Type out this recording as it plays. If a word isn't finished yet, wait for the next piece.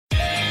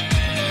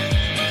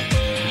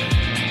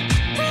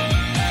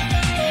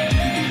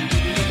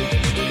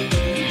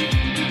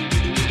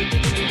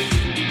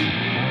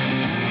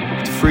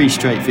3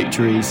 straight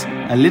victories,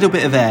 a little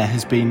bit of air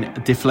has been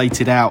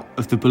deflated out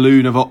of the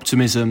balloon of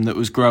optimism that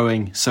was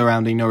growing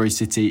surrounding Norwich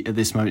City at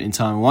this moment in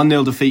time. A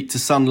 1-0 defeat to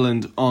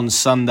Sunderland on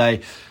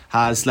Sunday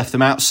has left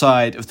them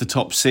outside of the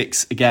top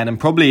 6 again and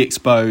probably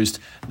exposed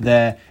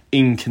their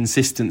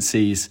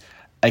inconsistencies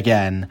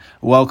again.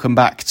 Welcome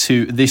back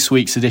to this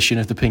week's edition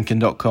of the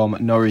PinkUn.com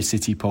Norwich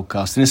City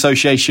podcast in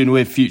association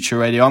with Future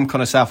Radio. I'm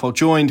Connor Southwell,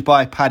 joined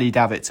by Paddy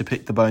Davitt to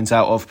pick the bones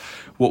out of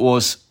what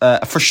was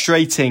a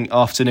frustrating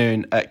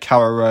afternoon at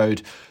Carrow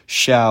Road,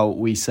 shall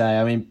we say.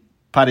 I mean,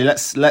 Paddy,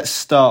 let's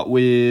start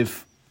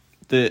with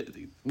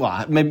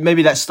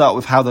maybe let's start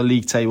with how the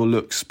league table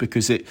looks,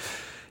 because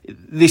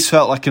this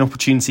felt like an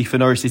opportunity for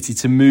Norwich City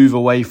to move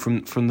away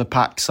from the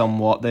pack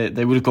somewhat.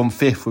 They would have gone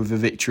 5th with a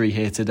victory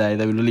here today.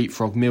 They would have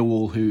leapfrogged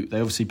Millwall, who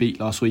they obviously beat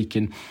last week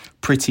in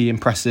pretty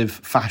impressive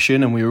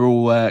fashion, and we were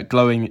all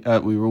glowing.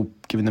 We were all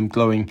giving them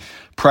glowing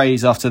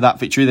praise after that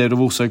victory. They would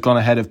have also gone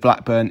ahead of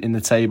Blackburn in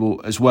the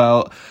table as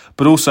well,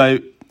 but also,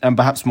 and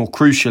perhaps more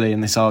crucially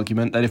in this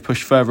argument, they'd have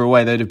pushed further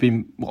away. They'd have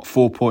been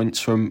 4 points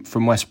from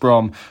West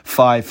Brom,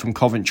 5 from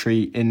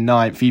Coventry in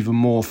 9th, even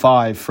more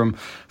 5 from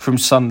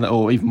Sunderland,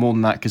 or even more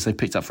than that because they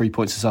picked up 3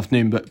 points this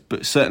afternoon.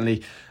 But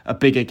certainly a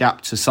bigger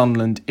gap to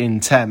Sunderland in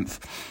 10th.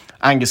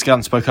 Angus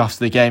Gunn spoke after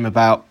the game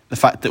about the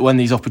fact that when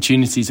these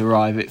opportunities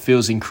arrive, it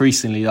feels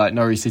increasingly like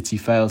Norwich City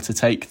fail to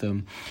take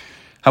them.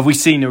 Have we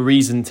seen a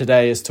reason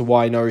today as to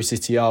why Norwich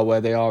City are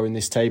where they are in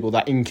this table,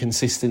 that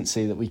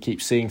inconsistency that we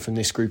keep seeing from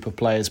this group of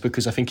players?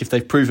 Because I think if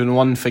they've proven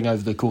one thing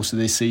over the course of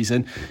this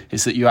season,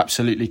 is that you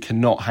absolutely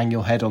cannot hang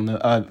your head on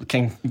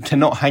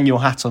cannot hang your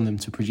hat on them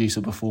to produce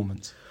a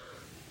performance.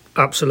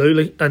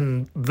 Absolutely,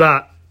 and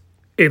that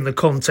in the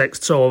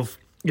context of,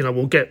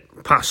 we'll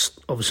get past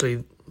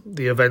obviously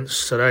the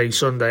events today,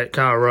 Sunday at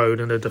Carrow Road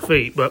and a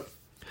defeat, but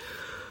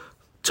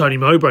Tony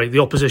Mowbray, the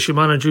opposition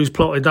manager who's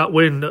plotted that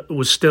win,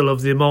 was still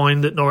of the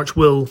mind that Norwich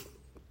will,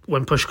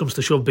 when push comes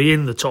to shove, be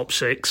in the top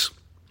 6.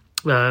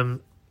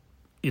 You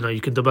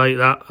can debate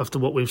that after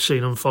what we've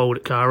seen unfold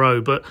at Carrow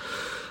Road, but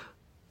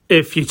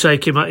if you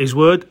take him at his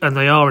word and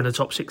they are in the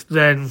top 6,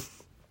 then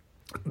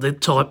the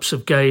types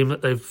of game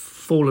that they've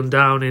fallen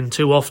down in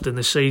too often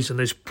this season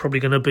is probably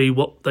going to be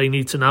what they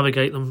need to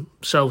navigate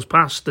themselves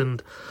past,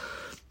 and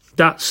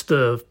that's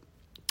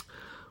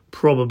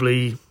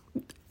probably,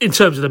 in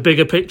terms of the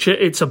bigger picture,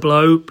 it's a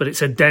blow, but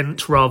it's a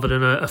dent rather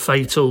than a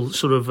fatal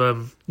sort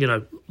of,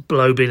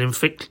 blow being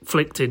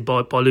inflicted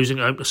by losing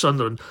at home to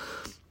Sunderland.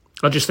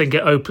 I just think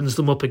it opens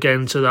them up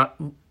again to that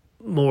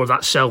more of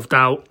that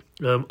self-doubt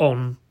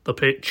on the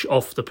pitch,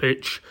 off the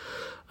pitch,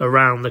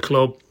 around the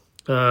club,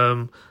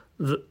 around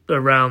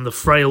the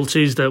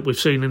frailties that we've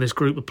seen in this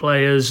group of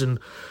players. And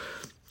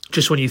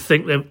just when you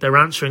think they're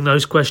answering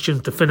those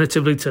questions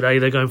definitively today,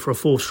 they're going for a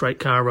 4th straight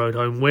Carrow Road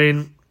home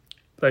win.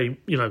 They,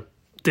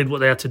 did what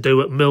they had to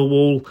do at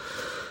Millwall,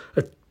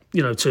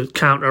 to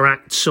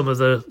counteract some of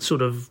the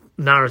sort of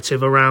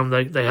narrative around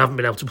they haven't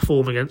been able to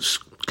perform against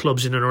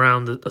clubs in and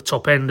around the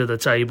top end of the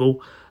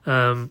table.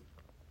 And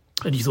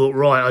you thought,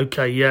 right,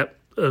 okay, yeah,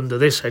 under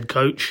this head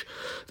coach,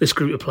 this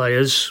group of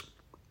players,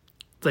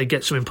 they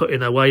get something put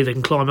in their way, they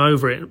can climb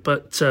over it.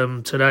 But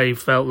today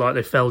felt like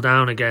they fell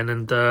down again,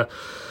 and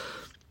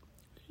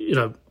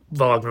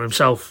Wagner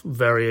himself,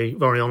 very,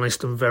 very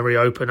honest and very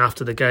open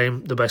after the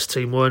game. The best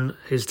team won.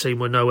 His team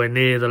were nowhere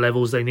near the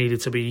levels they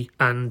needed to be.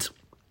 And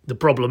the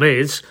problem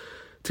is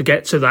to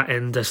get to that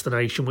end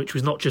destination, which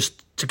was not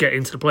just to get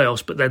into the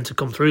playoffs, but then to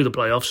come through the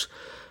playoffs,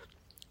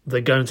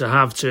 they're going to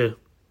have to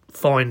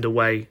find a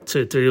way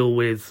to deal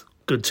with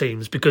good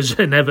teams, because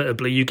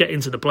inevitably you get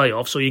into the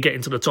playoffs or you get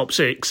into the top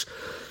 6,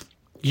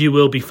 you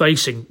will be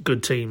facing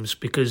good teams,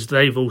 because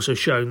they've also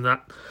shown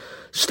that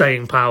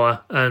staying power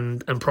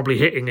and probably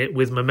hitting it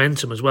with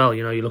momentum as well.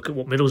 You look at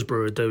what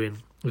Middlesbrough are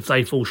doing. If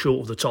they fall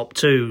short of the top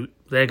 2,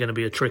 they're going to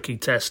be a tricky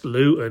test.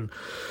 Luton,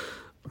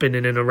 been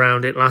in and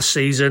around it last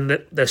season,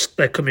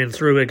 they're coming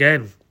through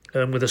again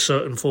with a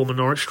certain former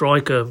Norwich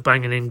striker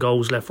banging in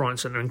goals left, right and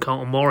centre, and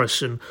Carlton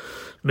Morris. And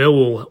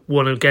Millwall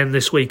won again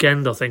this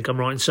weekend, I think I'm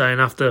right in saying,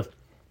 after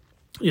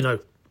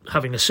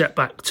having a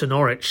setback to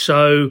Norwich.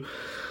 So,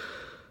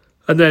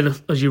 and then,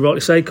 as you rightly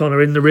say,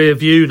 Connor, in the rear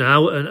view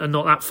now, and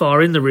not that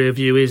far in the rear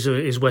view,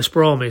 is West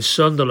Brom, is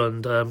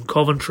Sunderland,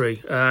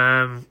 Coventry.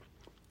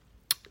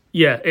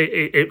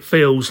 It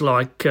feels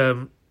like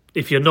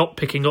if you're not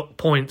picking up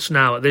points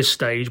now at this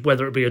stage,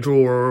 whether it be a draw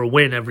or a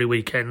win every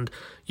weekend,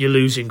 you're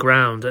losing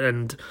ground,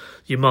 and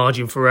your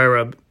margin for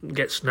error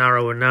gets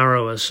narrower and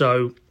narrower.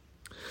 So,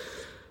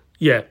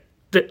 yeah,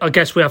 I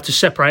guess we have to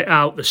separate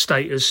out the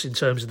status in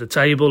terms of the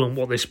table and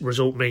what this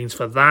result means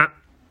for that,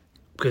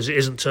 because it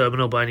isn't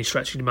terminal by any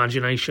stretch of the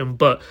imagination,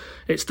 but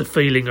it's the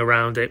feeling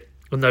around it,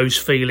 and those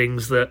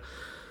feelings that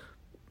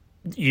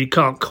you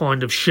can't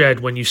kind of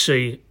shed when you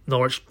see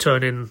Norwich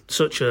turn in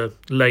such a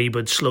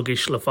laboured,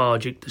 sluggish,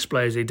 lethargic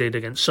display as they did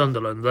against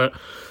Sunderland, that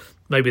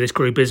maybe this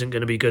group isn't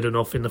going to be good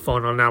enough in the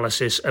final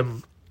analysis,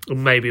 and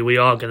maybe we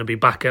are going to be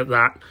back at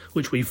that,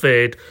 which we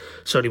feared,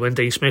 certainly when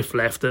Dean Smith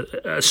left,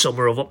 a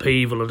summer of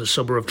upheaval and a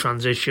summer of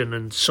transition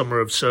and summer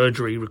of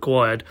surgery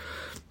required.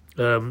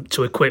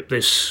 to equip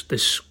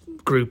this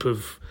group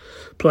of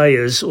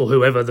players, or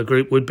whoever the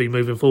group would be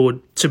moving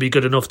forward, to be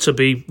good enough to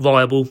be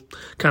viable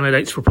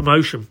candidates for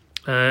promotion.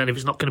 And if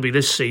it's not going to be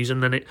this season,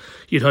 then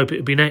you'd hope it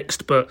would be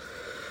next. But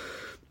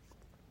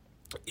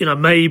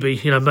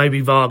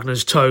maybe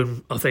Wagner's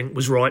tone, I think,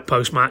 was right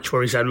post-match,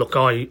 where he said, look,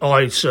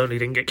 I certainly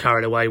didn't get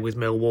carried away with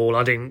Millwall.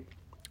 I didn't,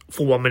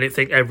 for 1 minute,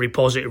 think every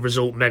positive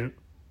result meant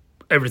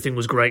everything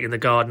was great in the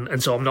Garden,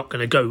 and so I'm not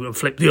going to go and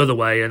flip the other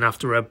way, and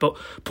after a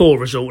poor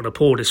result and a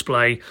poor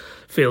display,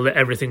 feel that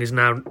everything is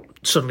now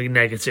suddenly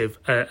negative,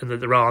 and that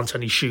there aren't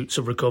any shoots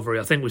of recovery.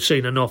 I think we've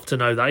seen enough to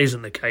know that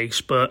isn't the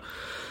case, but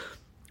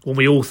when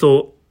we all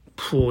thought,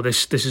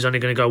 this is only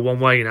going to go one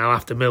way now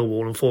after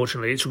Millwall,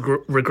 unfortunately, it's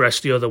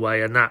regressed the other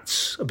way, and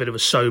that's a bit of a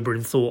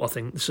sobering thought, I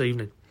think, this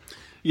evening.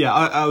 Yeah,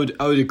 I would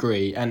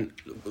agree, and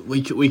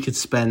we could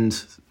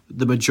spend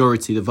the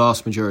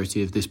vast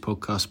majority of this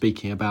podcast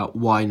speaking about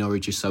why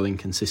Norwich is so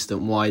inconsistent,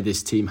 why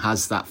this team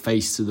has that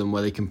face to them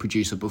where they can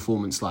produce a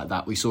performance like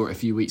that. We saw it a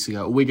few weeks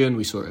ago at Wigan,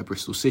 we saw it at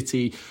Bristol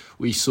City,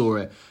 we saw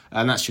it,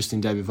 and that's just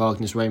in David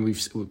Wagner's reign.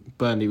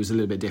 Burnley was a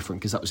little bit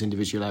different because that was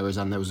individual errors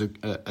and there was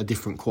a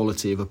different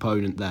quality of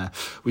opponent there.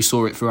 We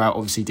saw it throughout,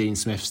 obviously, Dean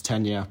Smith's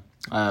tenure.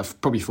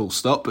 Probably full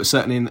stop, but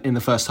certainly in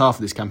the first half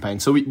of this campaign.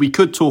 So we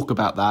could talk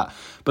about that,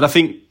 but I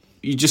think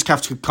you just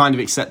have to kind of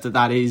accept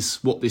that is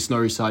what this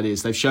Norwich side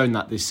is. They've shown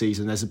that this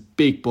season. There's a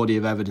big body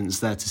of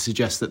evidence there to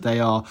suggest that they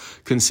are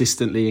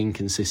consistently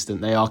inconsistent.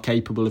 They are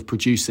capable of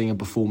producing a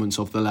performance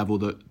of the level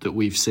that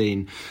we've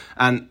seen.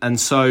 And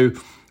so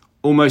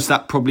almost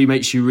that probably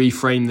makes you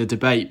reframe the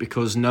debate,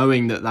 because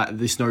knowing that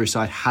this Norwich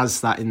side has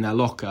that in their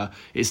locker,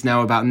 it's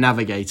now about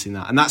navigating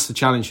that. And that's the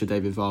challenge for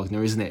David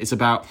Wagner, isn't it? It's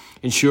about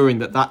ensuring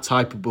that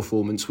type of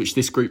performance, which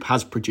this group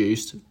has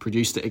produced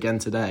it again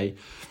today,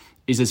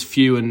 is as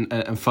few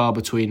and far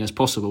between as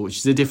possible, which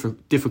is a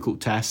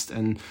difficult test.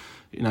 And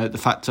the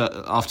fact that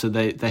after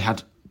they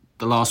had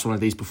the last one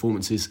of these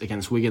performances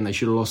against Wigan, they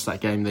should have lost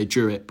that game. They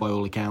drew it by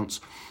all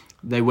accounts.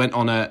 They went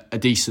on a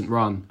decent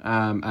run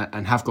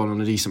and have gone on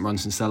a decent run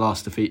since their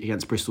last defeat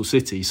against Bristol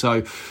City.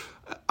 So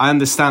I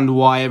understand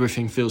why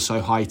everything feels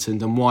so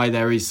heightened and why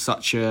there is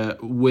such a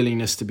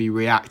willingness to be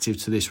reactive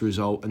to this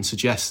result and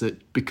suggest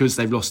that because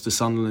they've lost to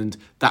Sunderland,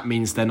 that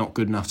means they're not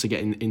good enough to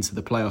get into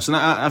the playoffs. And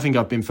I think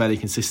I've been fairly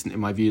consistent in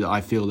my view that I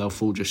feel they'll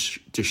fall just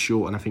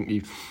short. And I think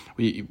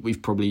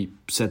we've probably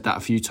said that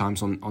a few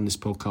times on this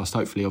podcast.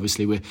 Hopefully,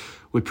 obviously,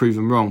 we're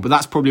proven wrong. But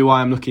that's probably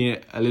why I'm looking at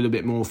it a little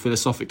bit more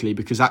philosophically,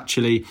 because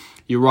actually,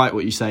 you're right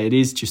what you say. It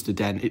is just a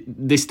dent.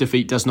 This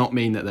defeat does not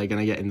mean that they're going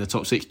to get in the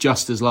top six,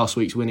 just as last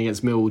week's win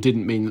against Millwall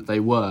didn't mean that they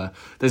were.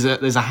 There's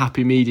a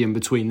happy medium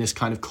between this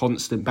kind of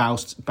constant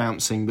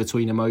bouncing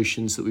between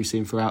emotions that we've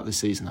seen throughout this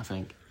season, I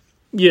think.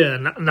 Yeah,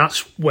 and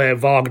that's where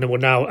Wagner will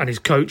now, and his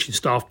coaching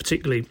staff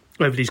particularly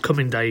over these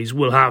coming days,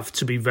 will have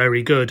to be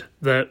very good.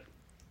 That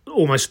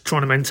almost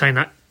trying to maintain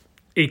that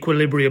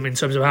equilibrium in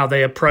terms of how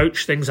they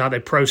approach things, how they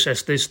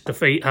process this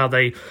defeat, how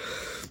they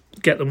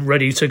get them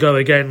ready to go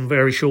again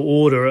very short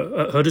order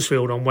at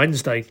Huddersfield on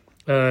Wednesday,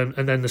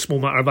 and then the small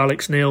matter of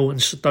Alex Neil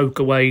and Stoke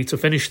away to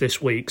finish this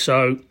week.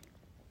 So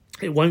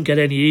it won't get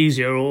any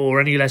easier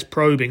or any less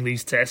probing,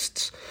 these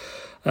tests.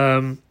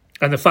 And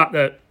the fact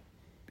that,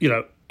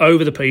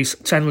 over the piece,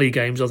 10 league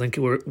games, I think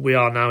we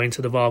are now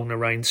into the Wagner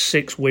reign,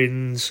 6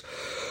 wins,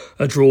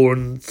 a draw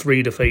and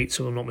 3 defeats,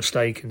 if I'm not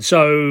mistaken.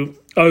 So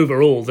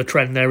overall, the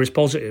trend there is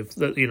positive.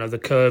 That the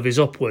curve is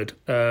upward.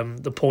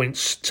 The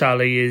points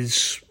tally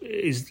is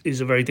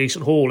a very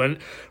decent haul, and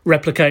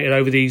replicated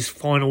over these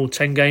final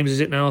 10 games.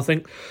 Is it now? I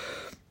think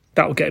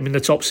that will get him in the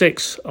top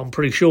 6. I'm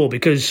pretty sure,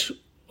 because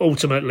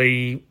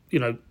ultimately,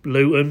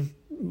 Luton,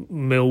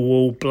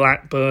 Millwall,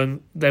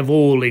 Blackburn, they've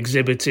all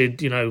exhibited,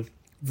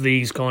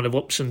 these kind of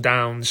ups and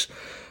downs.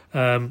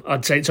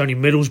 I'd say it's only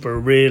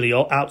Middlesbrough really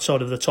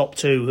outside of the top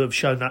 2 who have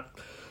shown that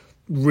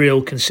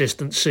real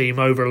consistency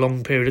over a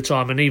long period of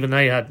time, and even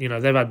they had,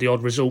 they've had the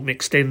odd result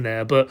mixed in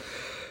there. But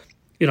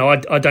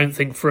I don't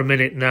think for a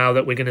minute now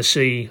that we're going to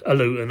see a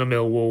Luton, a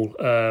Millwall,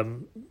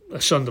 a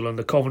Sunderland,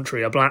 a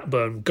Coventry, a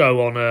Blackburn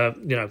go on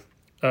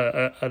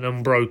an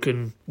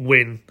unbroken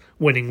winning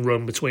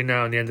run between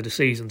now and the end of the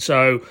season.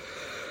 So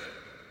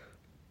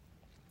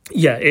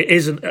yeah, it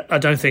isn't. I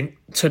don't think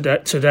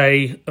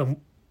today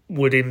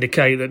would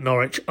indicate that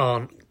Norwich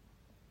aren't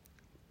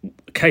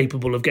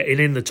capable of getting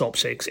in the top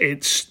 6.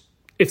 It's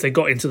if they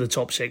got into the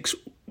top 6,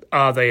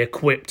 are they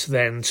equipped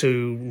then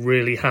to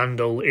really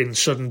handle in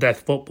sudden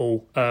death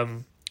football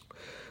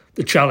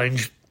the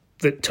challenge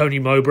that Tony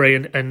Mowbray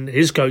and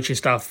his coaching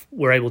staff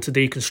were able to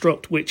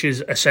deconstruct, which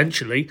is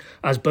essentially,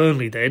 as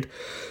Burnley did,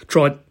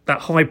 tried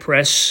that high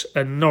press,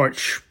 and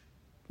Norwich,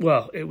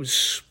 well, it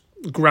was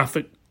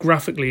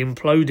graphically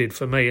imploded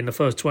for me in the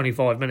first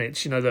 25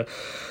 minutes.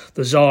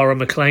 The Zara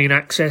McLean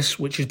access,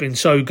 which has been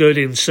so good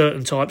in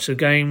certain types of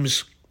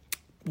games,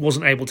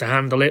 wasn't able to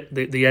handle it.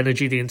 The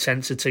energy, the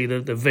intensity,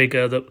 the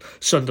vigour that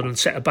Sunderland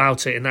set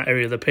about it in that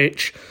area of the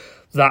pitch.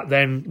 That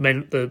then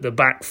meant the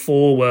back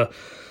 4 were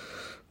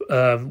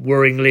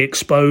worryingly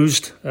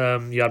exposed.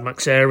 You had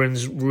Max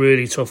Aaron's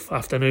really tough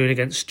afternoon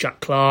against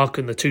Jack Clark,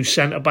 and the two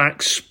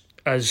centre-backs,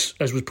 as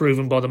was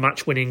proven by the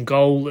match-winning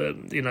goal,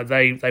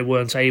 they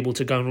weren't able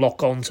to go and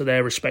lock on to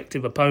their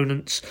respective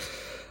opponents.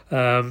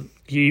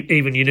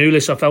 Even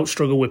Yanulis, I felt,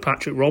 struggled with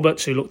Patrick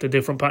Roberts, who looked a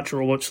different Patrick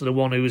Roberts to the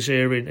one who was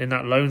here in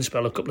that loan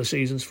spell a couple of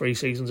seasons, 3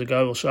 seasons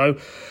ago or so.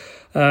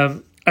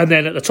 And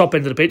then at the top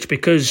end of the pitch,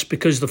 because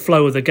the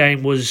flow of the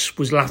game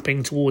was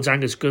lapping towards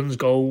Angus Gunn's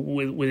goal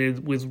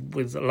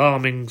with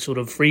alarming sort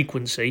of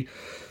frequency,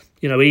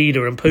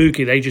 Ida and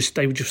Pookie,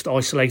 they were just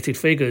isolated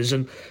figures,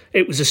 and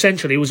it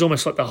was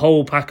almost like the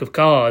whole pack of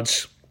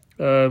cards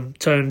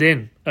turned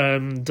in,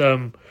 and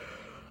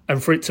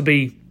for it to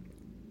be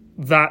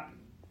that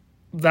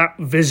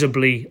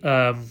visibly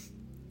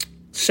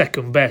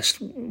second best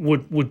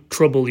would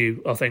trouble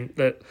you. I think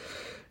that.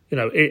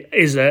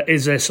 Is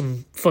there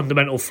some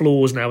fundamental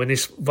flaws now in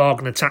this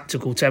Wagner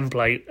tactical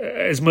template?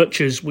 As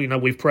much as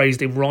we've praised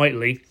him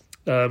rightly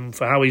for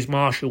how he's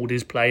marshalled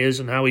his players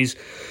and how he's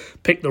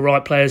picked the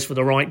right players for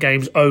the right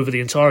games over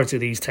the entirety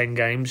of these 10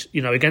 games,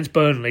 against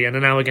Burnley and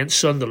now against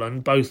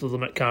Sunderland, both of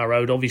them at Carrow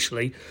Road,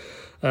 obviously.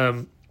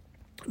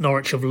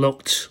 Norwich have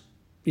looked,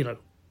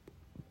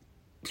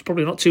 it's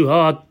probably not too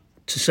hard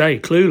to say,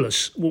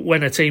 clueless.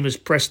 When a team has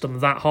pressed them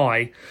that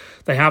high,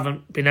 they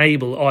haven't been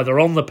able, either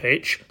on the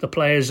pitch, the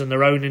players and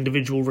their own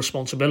individual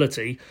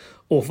responsibility,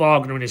 or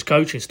Wagner and his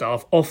coaching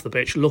staff off the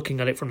pitch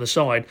looking at it from the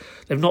side.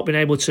 They've not been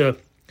able to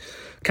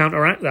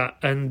counteract that,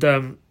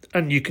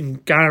 and you can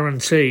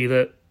guarantee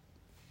that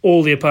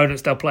all the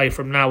opponents they'll play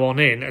from now on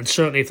in, and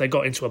certainly if they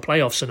got into a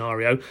playoff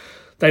scenario,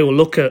 they will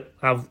look at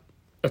how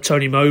a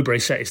Tony Mowbray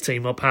set his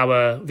team up, how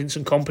a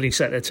Vincent Kompany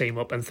set their team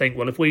up, and think,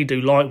 well, if we do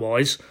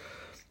likewise,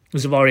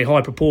 there's a very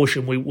high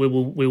proportion we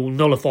will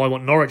nullify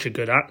what Norwich are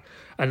good at,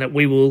 and that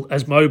we will,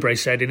 as Mowbray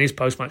said in his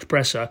post-match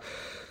presser,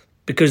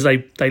 because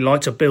they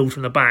like to build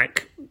from the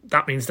back,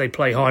 that means they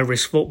play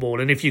high-risk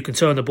football, and if you can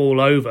turn the ball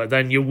over,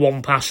 then you're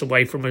one pass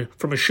away from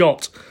a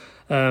shot,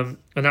 and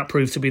that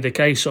proved to be the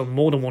case on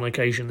more than one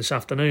occasion this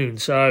afternoon.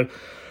 So,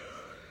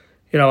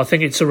 I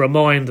think it's a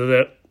reminder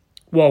that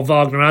while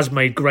Wagner has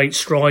made great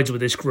strides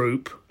with this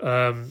group,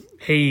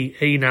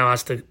 he now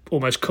has to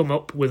almost come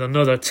up with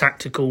another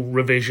tactical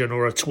revision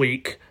or a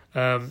tweak,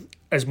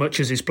 as much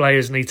as his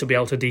players need to be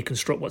able to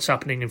deconstruct what's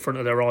happening in front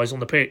of their eyes on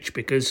the pitch.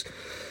 Because,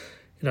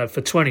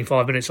 for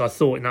 25 minutes, I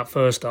thought in that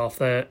first half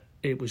there,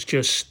 it was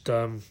just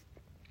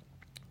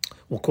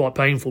quite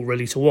painful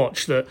really to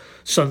watch that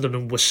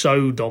Sunderland was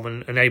so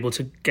dominant and able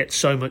to get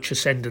so much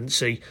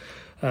ascendancy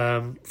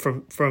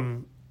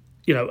from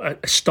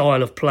a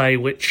style of play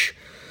which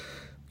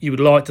you would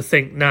like to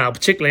think now,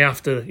 particularly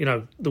after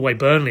the way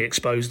Burnley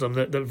exposed them,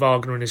 that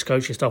Wagner and his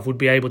coaching staff would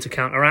be able to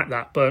counteract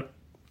that. But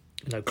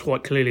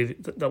quite clearly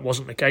that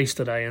wasn't the case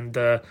today. And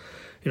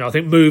I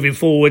think moving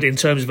forward in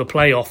terms of a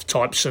playoff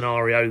type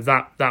scenario,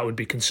 that would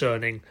be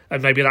concerning.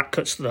 And maybe that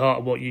cuts to the heart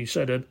of what you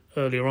said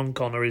earlier on,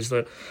 Connor, is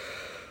that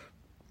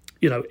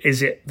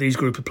is it these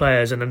group of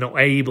players and they're not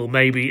able?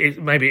 Maybe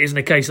it isn't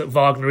a case that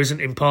Wagner isn't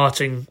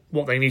imparting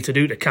what they need to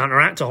do to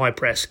counteract a high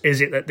press.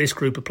 Is it that this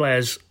group of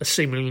players are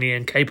seemingly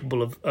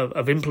incapable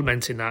of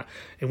implementing that?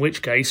 In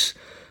which case,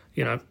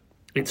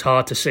 it's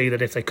hard to see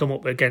that if they come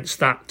up against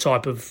that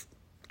type of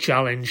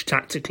challenge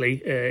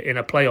tactically in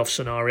a playoff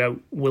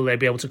scenario, will they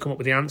be able to come up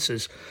with the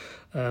answers?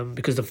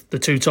 Because the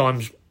two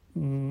times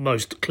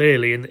most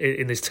clearly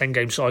in this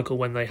 10-game cycle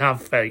when they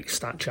have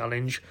faced that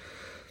challenge,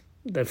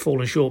 they've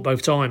fallen short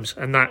both times,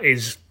 and that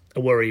is a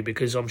worry,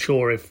 because I'm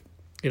sure if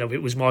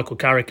it was Michael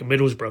Carrick and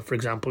Middlesbrough, for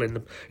example, in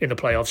the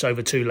playoffs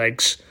over 2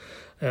 legs,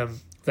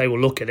 they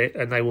will look at it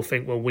and they will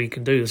think, well, we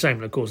can do the same.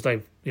 And of course,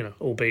 they've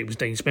albeit it was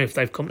Dean Smith,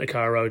 they've come to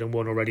Carrow Road and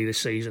won already this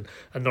season,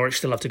 and Norwich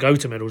still have to go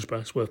to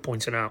Middlesbrough. It's worth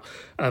pointing out,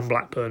 and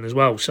Blackburn as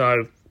well.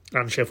 So,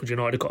 and Sheffield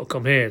United have got to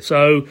come here.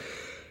 So,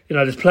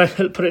 there's put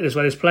it this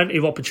way: there's plenty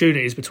of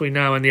opportunities between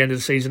now and the end of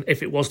the season,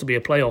 if it was to be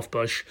a playoff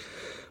push,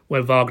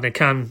 where Wagner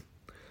can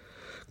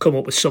come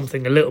up with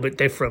something a little bit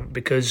different,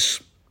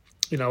 because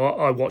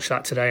I watched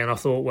that today and I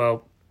thought,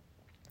 well,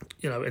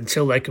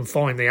 until they can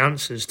find the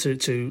answers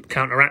to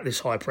counteract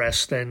this high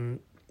press, then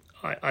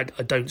I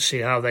don't see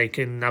how they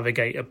can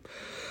navigate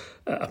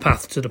a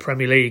path to the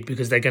Premier League,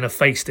 because they're going to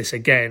face this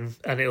again,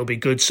 and it'll be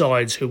good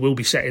sides who will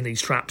be setting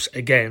these traps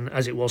again,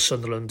 as it was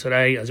Sunderland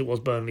today, as it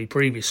was Burnley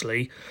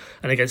previously,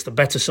 and against the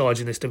better sides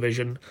in this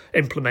division,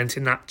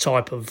 implementing that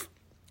type of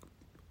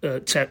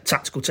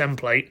tactical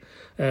template,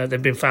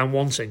 they've been found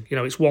wanting.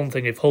 It's one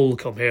thing if Hull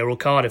come here or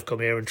Cardiff come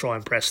here and try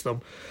and press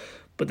them,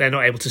 but they're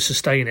not able to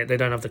sustain it. They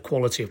don't have the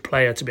quality of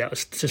player to be able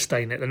to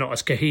sustain it. They're not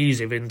as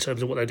cohesive in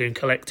terms of what they're doing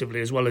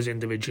collectively as well as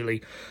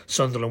individually.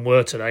 Sunderland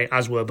were today,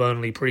 as were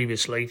Burnley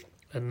previously,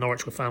 and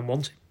Norwich were found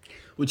wanting.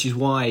 Which is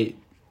why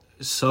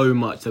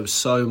there was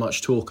so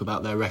much talk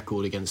about their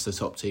record against the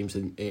top teams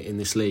in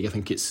this league. I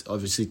think it's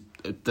obviously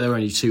their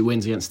only 2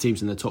 wins against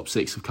teams in the top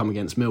 6 have come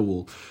against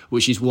Millwall,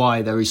 which is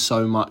why there is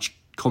so much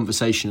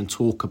conversation and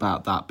talk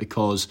about that,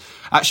 because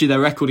actually their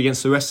record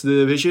against the rest of the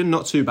division,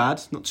 not too bad,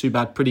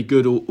 pretty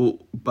good.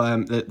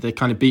 They're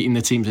kind of beating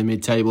the teams in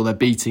mid-table, they're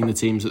beating the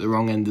teams at the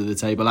wrong end of the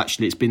table.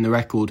 Actually, it's been the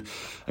record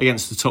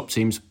against the top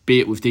teams, be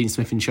it with Dean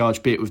Smith in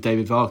charge, be it with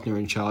David Wagner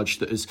in charge,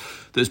 that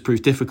has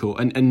proved difficult.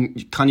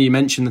 And kind of you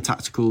mentioned the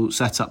tactical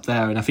setup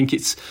there, and I think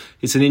it's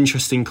an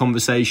interesting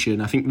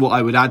conversation. I think what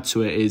I would add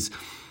to it is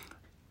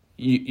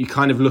you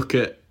kind of look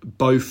at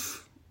both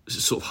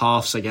sort of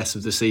halves, I guess,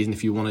 of the season,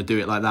 if you want to do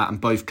it like that, and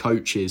both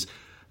coaches,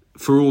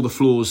 for all the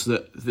flaws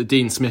that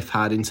Dean Smith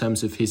had in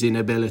terms of his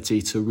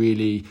inability to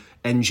really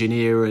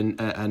engineer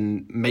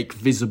and make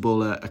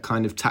visible a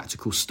kind of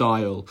tactical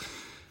style,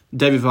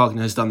 David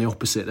Wagner has done the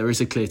opposite. There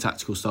is a clear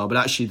tactical style, but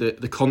actually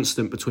the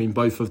constant between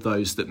both of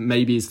those, that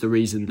maybe is the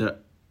reason that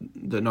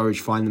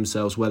Norwich find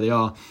themselves where they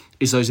are,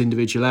 is those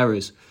individual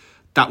errors.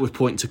 That would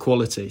point to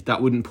quality.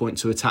 That wouldn't point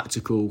to a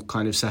tactical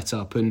kind of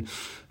setup. And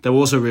there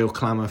was a real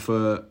clamour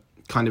for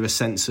kind of a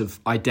sense of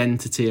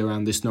identity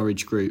around this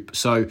Norwich group.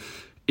 So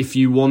if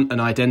you want an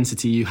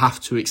identity, you have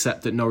to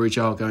accept that Norwich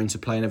are going to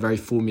play in a very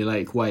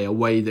formulaic way, a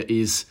way that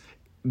is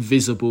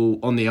visible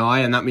on the eye,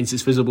 and that means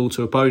it's visible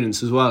to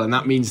opponents as well. And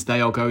that means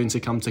they are going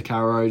to come to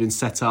Carrow Road and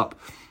set up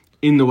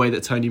in the way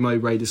that Tony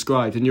Mowbray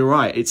described. And you're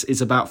right, it's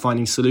about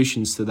finding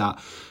solutions to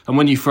that. And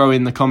when you throw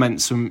in the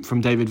comments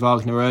from David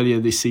Wagner earlier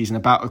this season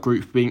about a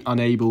group being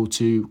unable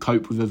to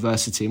cope with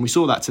adversity, and we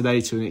saw that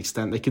today to an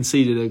extent. They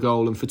conceded a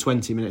goal, and for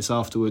 20 minutes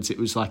afterwards it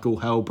was like all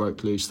hell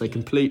broke loose. They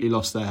completely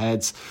lost their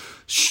heads.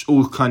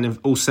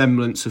 All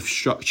semblance of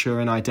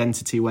structure and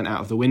identity went out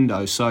of the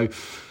window. So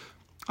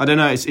I don't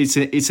know,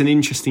 it's an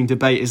interesting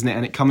debate, isn't it?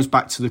 And it comes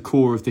back to the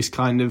core of this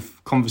kind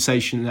of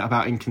conversation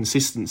about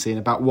inconsistency and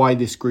about why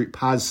this group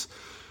has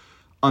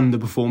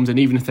underperformed. And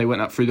even if they went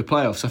up through the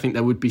playoffs, I think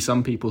there would be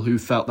some people who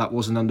felt that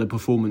was an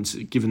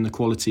underperformance given the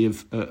quality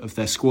of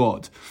their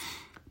squad,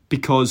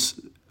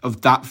 because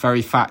of that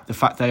very fact, the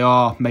fact they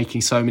are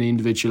making so many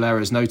individual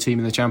errors. No team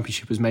in the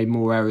Championship has made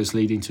more errors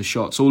leading to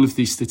shots. All of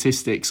these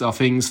statistics are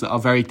things that are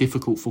very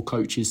difficult for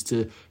coaches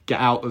to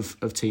get out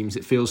of teams.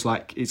 It feels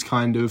like it's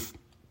kind of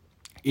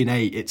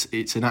innate.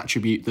 It's an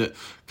attribute that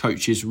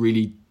coaches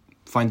really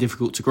find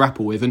difficult to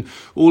grapple with. And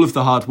all of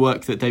the hard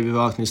work that David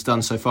Wagner has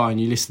done so far, and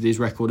you listed his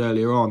record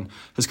earlier on,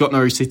 has got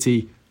Norwich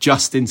City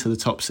just into the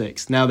top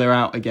six. Now they're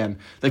out again.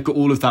 They've got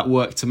all of that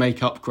work to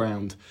make up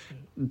ground.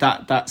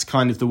 That's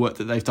kind of the work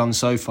that they've done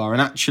so far.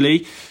 And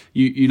actually,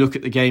 you look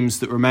at the games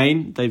that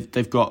remain.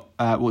 They've got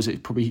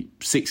probably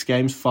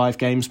 5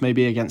 games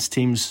maybe against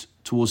teams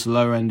towards the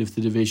lower end of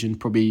the division,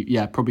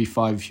 probably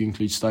 5 if you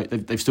include Stoke.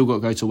 They've still got to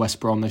go to West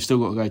Brom, they've still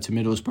got to go to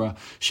Middlesbrough,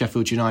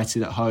 Sheffield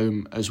United at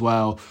home as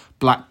well,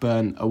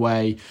 Blackburn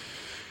away.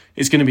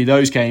 It's going to be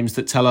those games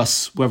that tell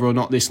us whether or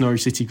not this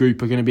Norwich City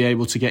group are going to be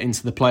able to get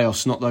into the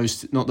playoffs,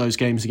 not those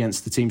games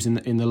against the teams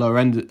in the lower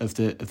end of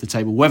the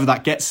table. Whether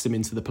that gets them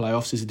into the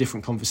playoffs is a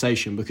different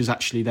conversation, because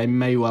actually they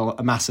may well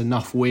amass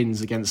enough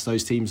wins against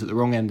those teams at the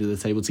wrong end of the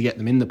table to get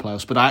them in the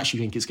playoffs. But I actually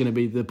think it's going to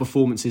be the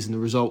performances and the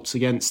results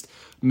against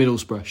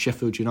Middlesbrough,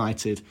 Sheffield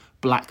United,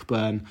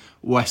 Blackburn,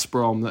 West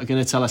Brom that are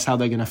going to tell us how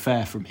they're going to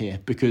fare from here.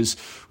 Because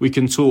we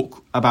can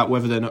talk about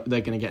whether they're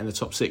going to get in the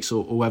top six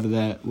or whether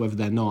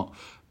they're not.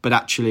 But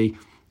actually,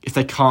 if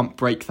they can't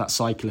break that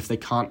cycle, if they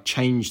can't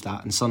change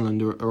that, and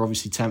Sunderland are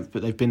obviously 10th,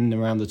 but they've been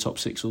around the top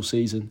six all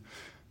season,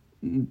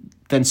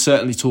 then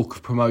certainly talk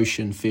of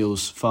promotion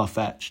feels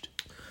far-fetched.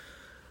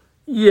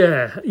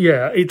 Yeah,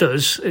 it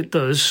does.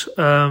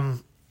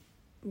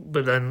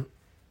 But then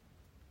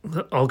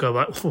I'll go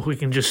back. We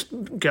can just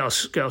get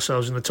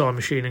ourselves in the time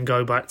machine and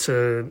go back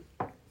to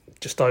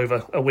just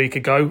over a week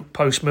ago,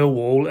 post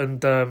Millwall,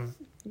 and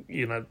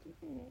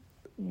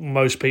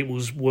most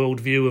people's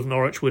worldview of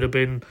Norwich would have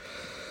been,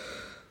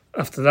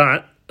 after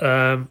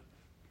that,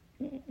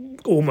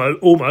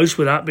 almost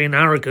without being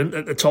arrogant,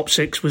 that the top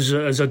six was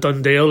a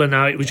done deal, and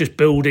now it was just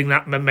building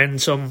that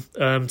momentum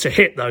to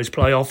hit those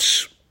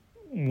playoffs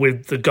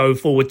with the go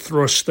forward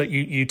thrust that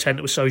you tend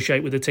to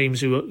associate with the teams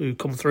who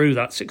come through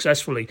that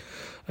successfully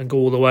and go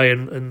all the way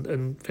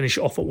and finish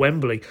it off at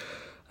Wembley.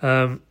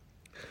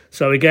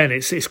 So again,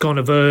 it's kind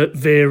of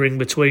veering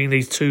between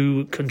these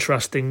two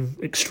contrasting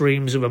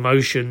extremes of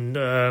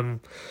emotion,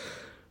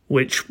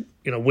 which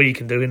we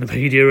can do in the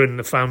media and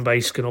the fan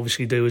base can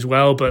obviously do as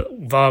well. But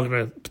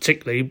Wagner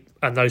particularly,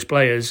 and those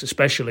players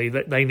especially,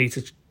 that they need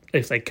to,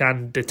 if they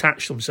can,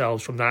 detach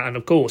themselves from that. And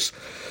of course,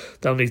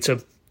 they'll need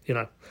to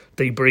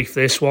debrief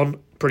this one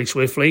pretty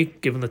swiftly,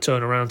 given the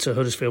turnaround to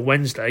Huddersfield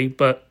Wednesday.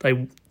 But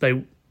they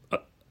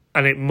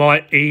and it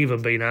might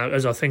even be now,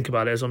 as I think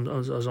about it, as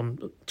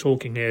I'm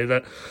talking here,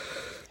 that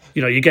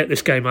you get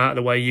this game out of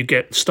the way, you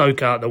get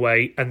Stoke out of the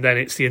way, and then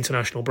it's the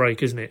international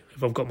break, isn't it?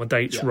 If I've got my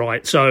dates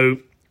right. So,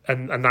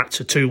 and that's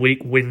a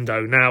 2-week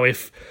window. Now,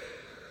 if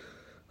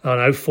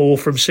 4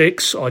 from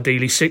 6,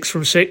 ideally 6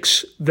 from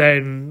 6,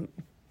 then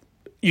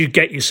you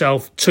get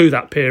yourself to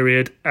that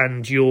period,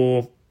 and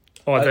you're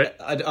either.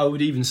 I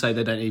would even say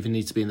they don't even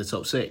need to be in the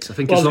top 6. I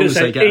think as long as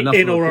they get enough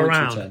in of or a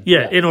around,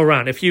 return. in or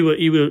around. If you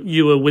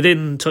were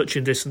within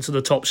touching distance of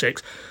the top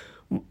 6,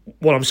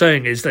 what I'm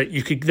saying is that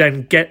you could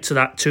then get to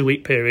that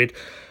 2-week period,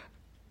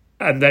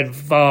 and then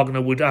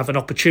Wagner would have an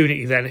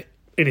opportunity then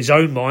in his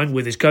own mind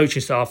with his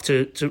coaching staff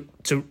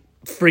to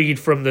freed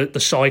from the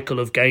cycle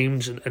of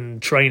games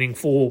and training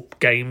for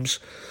games,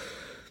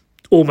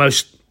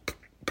 almost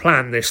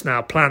plan this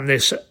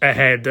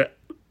ahead.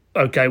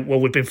 Okay, well,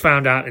 we've been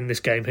found out in this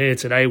game here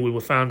today. We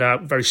were found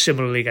out very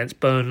similarly against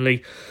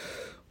Burnley.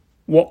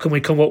 What can we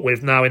come up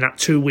with now in that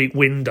 2-week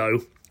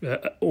window?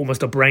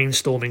 Almost a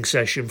brainstorming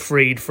session,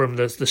 freed from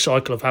the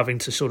cycle of having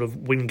to sort of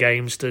win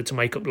games to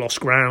make up lost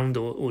ground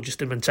or just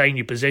to maintain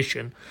your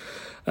position.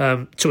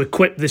 To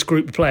equip this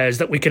group of players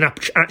that we can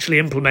actually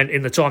implement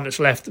in the time that's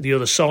left at the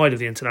other side of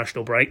the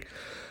international break,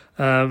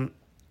 to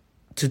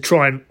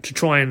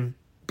try and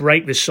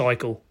break this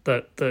cycle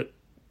that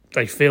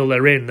they feel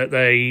they're in, that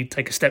they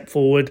take a step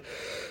forward,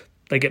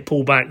 they get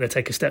pulled back, they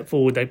take a step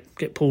forward, they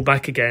get pulled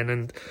back again.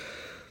 And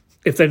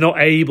if they're not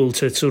able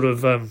to sort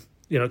of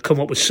come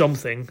up with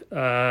something,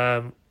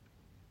 then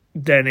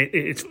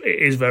it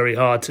is very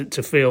hard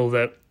to feel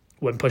that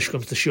when push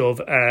comes to shove,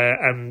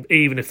 and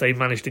even if they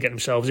manage to get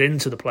themselves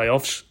into the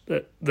playoffs,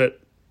 that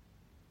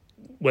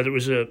whether it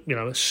was a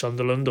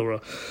Sunderland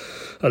or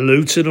a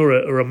Luton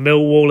or a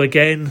Millwall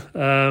again,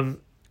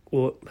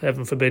 or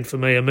heaven forbid for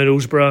me a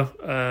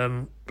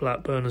Middlesbrough,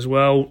 Blackburn as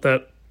well,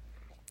 that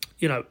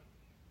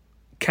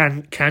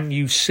can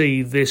you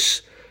see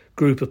this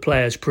group of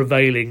players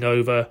prevailing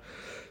over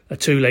a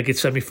 2-legged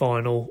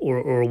semi-final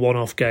or a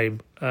one-off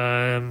game,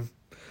 and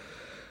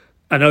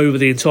over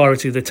the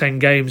entirety of the 10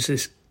 games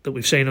that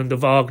we've seen under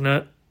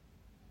Wagner,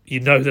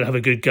 they'd have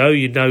a good go.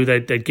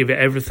 They'd give it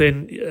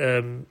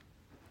everything.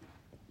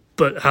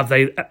 But have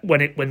they,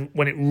 when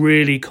it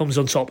really comes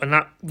on top? And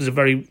that was a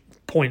very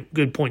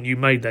good point you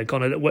made there,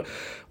 Connor. That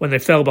when they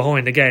fell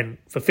behind again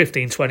for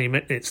 15, 20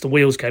 minutes, the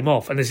wheels came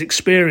off. And there's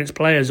experienced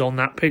players on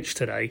that pitch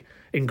today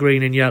in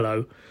green and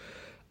yellow,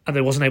 and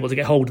they wasn't able to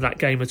get hold of that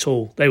game at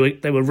all. They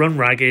were run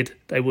ragged.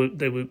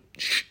 The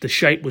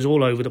shape was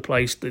all over the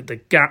place. The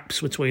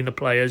gaps between the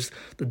players,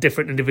 the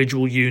different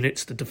individual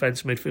units, the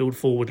defence, midfield,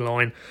 forward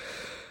line,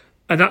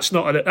 and that's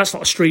not a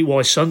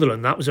streetwise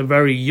Sunderland. That was a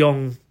very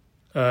young,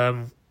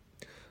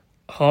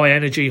 high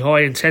energy,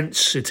 high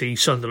intensity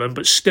Sunderland,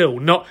 but still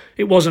not.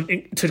 It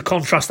wasn't, to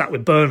contrast that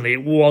with Burnley.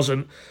 It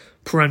wasn't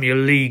Premier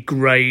League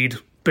grade,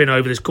 been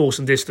over this course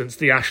and distance,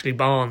 the Ashley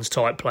Barnes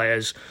type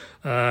players.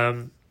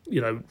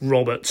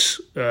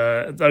 Roberts,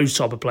 those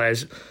type of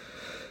players.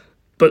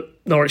 But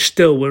Norwich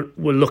still were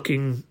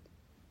looking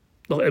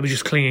like they were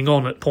just clinging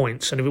on at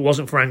points. And if it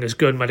wasn't for Angus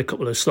Gunn made a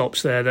couple of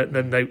stops there,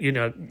 then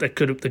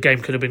the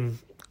game could have been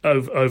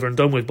over and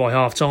done with by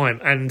half time.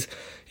 And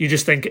you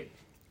just think,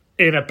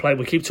 in a play,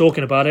 we keep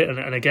talking about it,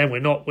 and again, we're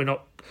not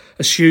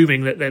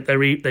assuming that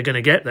they're going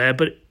to get there.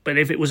 But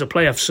if it was a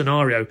playoff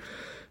scenario,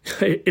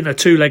 in a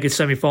 2-legged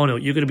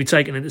semi-final, you're going to be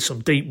taken into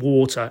some deep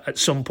water at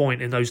some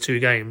point in those 2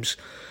 games.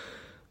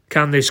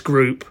 Can this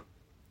group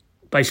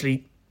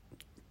basically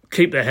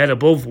keep their head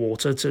above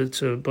water,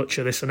 to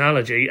butcher this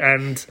analogy,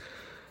 and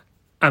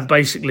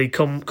basically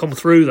come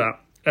through that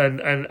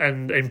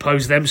and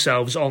impose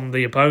themselves on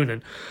the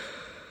opponent?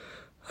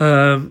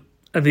 And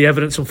the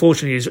evidence,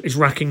 unfortunately, is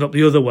racking up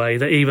the other way,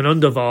 that even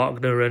under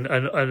Wagner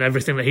and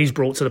everything that he's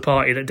brought to the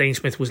party, that Dean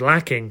Smith was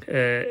lacking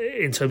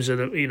in terms of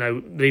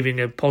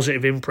leaving a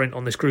positive imprint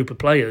on this group of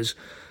players.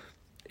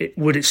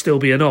 Would it still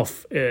be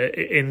enough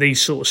in these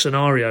sort of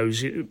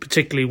scenarios,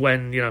 particularly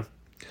when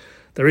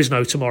there is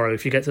no tomorrow?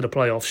 If you get to the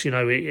playoffs,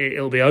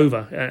 it'll be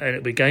over, and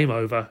it'll be game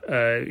over.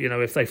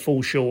 If they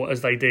fall short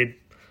as they did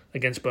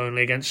against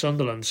Burnley, against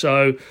Sunderland.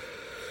 So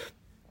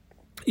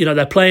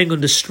they're playing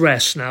under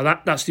stress now.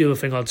 That's the other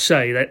thing I'd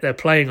say. They're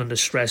playing under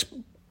stress,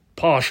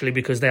 partially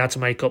because they had to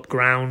make up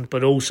ground,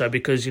 but also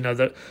because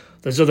that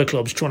there's other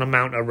clubs trying to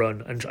mount a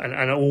run, and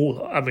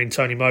all. I mean,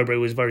 Tony Mowbray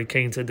was very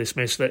keen to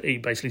dismiss that. He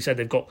basically said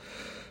they've got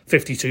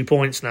 52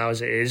 points now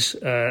as it is,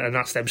 and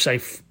that's them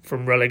safe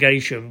from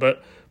relegation.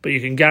 But you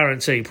can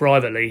guarantee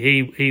privately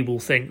he will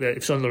think that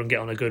if Sunderland get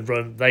on a good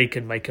run, they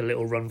can make a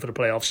little run for the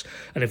playoffs,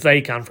 and if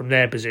they can from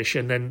their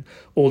position, then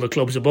all the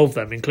clubs above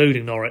them,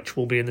 including Norwich,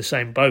 will be in the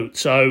same boat.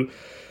 So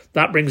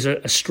that brings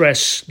a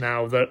stress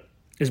now that,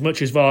 as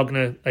much as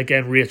Wagner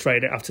again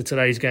reiterated it after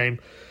today's game,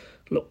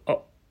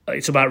 look,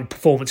 it's about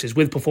performances.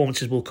 With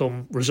performances will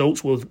come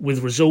results. With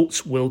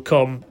results will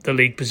come the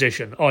league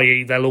position,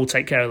 i.e. they'll all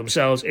take care of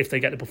themselves if they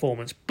get the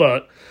performance.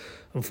 But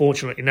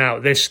unfortunately now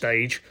at this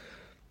stage,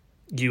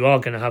 you are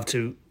going to have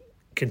to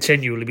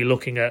continually be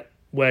looking at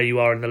where you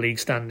are in the league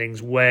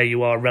standings, where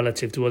you are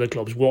relative to other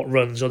clubs, what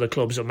runs other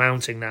clubs are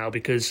mounting now,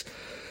 because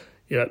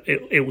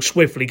it will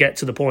swiftly get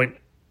to the point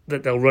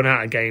that they'll run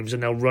out of games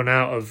and they'll run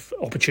out of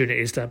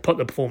opportunities to put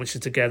the performances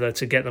together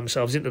to get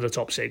themselves into the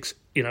top 6.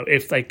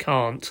 If they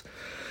can't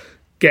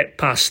get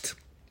past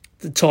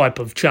the type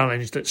of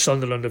challenge that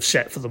Sunderland have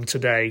set for them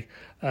today,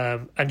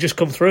 and just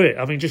come through it.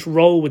 I mean, just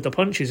roll with the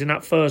punches in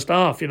that first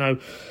half,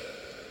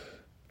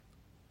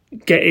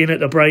 get in at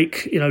the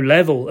break,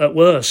 level at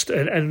worst,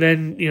 and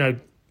then,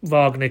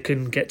 Wagner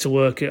can get to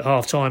work at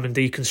half-time and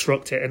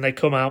deconstruct it, and they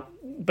come out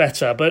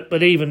better.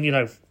 But even,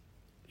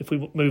 if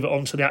we move it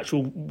on to the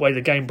actual way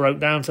the game broke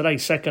down today,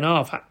 second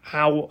half,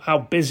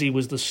 how busy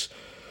was the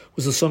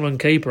Sunderland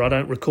keeper? I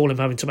don't recall him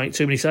having to make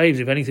too many saves.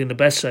 If anything, the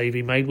best save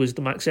he made was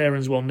the Max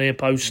Aarons one near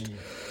post,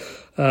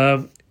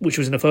 which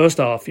was in the first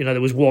half.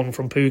 There was one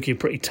from Pukki, a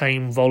pretty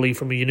tame volley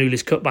from a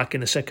Yanulis cutback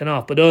in the second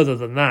half. But other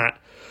than that,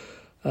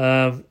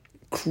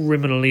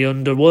 criminally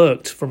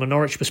underworked from a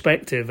Norwich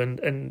perspective.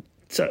 And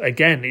so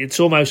again, it's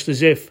almost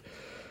as if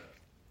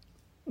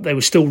they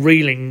were still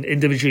reeling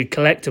individually,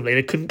 collectively.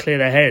 They couldn't clear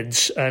their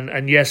heads.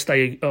 And yes,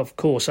 they, of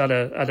course, had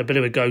a bit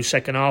of a go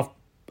second half,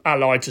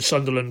 allied to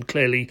Sunderland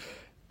clearly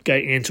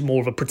getting into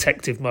more of a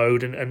protective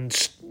mode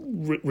and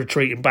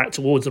retreating back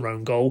towards their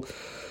own goal.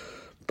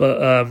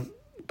 But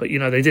they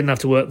didn't have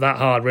to work that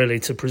hard, really,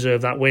 to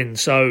preserve that win.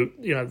 So,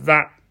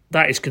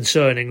 that is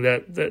concerning,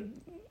 that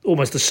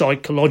almost the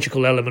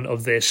psychological element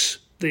of this,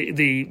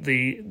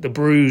 the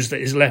bruise that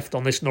is left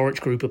on this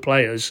Norwich group of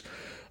players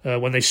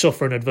when they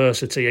suffer an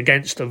adversity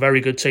against a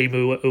very good team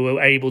who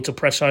are able to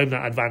press home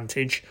that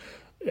advantage,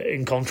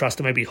 in contrast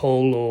to maybe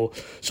Hull or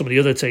some of the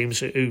other teams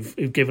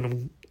who've given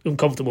them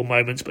uncomfortable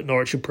moments, but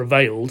Norwich have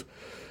prevailed.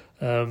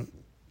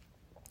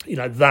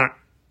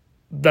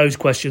 Those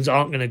questions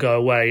aren't going to go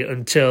away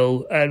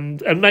until,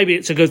 and maybe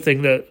it's a good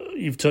thing that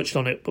you've touched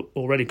on it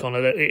already,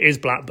 Connor, that it is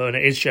Blackburn,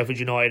 it is Sheffield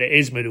United, it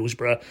is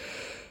Middlesbrough,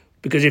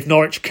 because if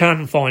Norwich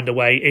can find a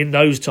way in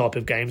those type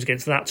of games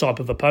against that type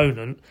of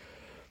opponent,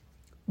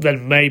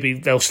 then maybe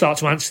they'll start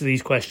to answer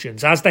these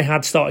questions, as they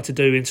had started to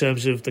do in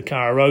terms of the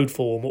Carrow Road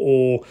form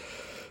or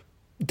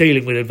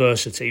dealing with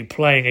adversity,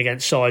 playing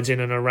against sides in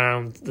and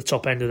around the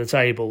top end of the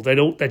table.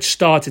 They'd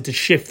started to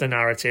shift the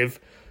narrative,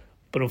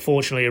 but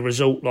unfortunately a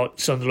result like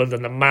Sunderland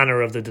and the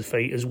manner of the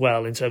defeat as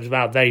well, in terms of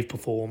how they've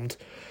performed,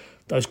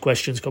 those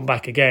questions come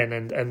back again,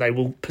 and they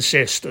will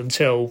persist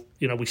until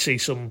we see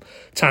some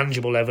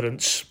tangible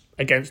evidence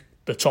against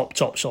the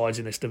top sides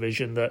in this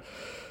division that,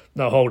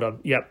 no, hold on,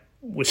 yep,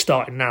 we're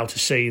starting now to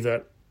see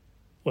that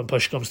when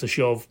push comes to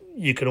shove,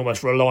 you can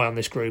almost rely on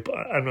this group.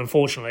 And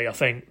unfortunately, I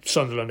think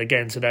Sunderland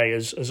again today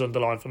has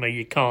underlined for me,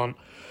 you can't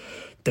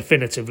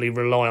definitively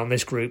rely on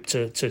this group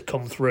to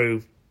come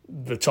through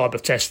the type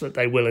of test that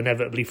they will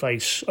inevitably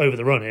face over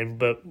the run-in,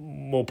 but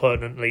more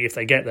pertinently, if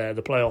they get there,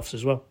 the playoffs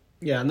as well.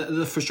 Yeah, and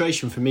the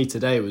frustration for me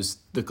today was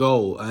the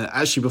goal.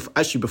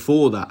 Actually,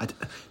 before that,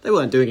 they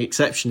weren't doing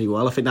exceptionally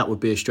well. I think that would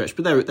be a stretch,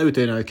 but they were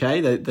doing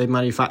okay. They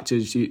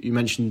manufactured, you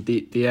mentioned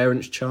the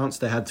Aarons chance.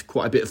 They had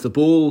quite a bit of the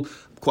ball,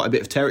 quite a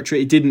bit of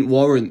territory. It didn't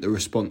warrant the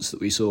response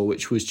that we saw,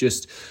 which was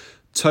just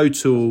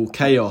total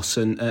chaos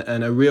and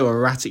a real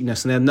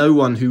erraticness, and they had no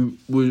one who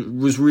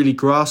was really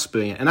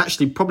grasping it. And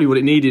actually, probably what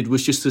it needed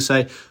was just to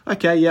say,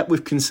 okay, yep,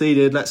 we've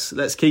conceded.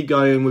 Let's keep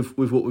going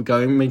with what we're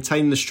going.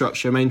 Maintain the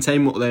structure,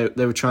 maintain what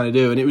they were trying to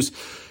do. And it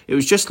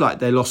was just like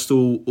they lost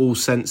all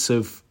sense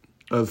of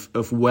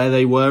where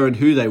they were and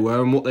who they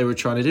were and what they were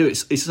trying to do.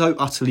 It's so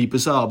utterly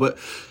bizarre, but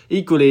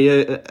equally,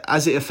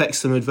 as it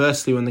affects them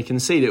adversely when they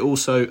concede, it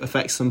also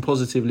affects them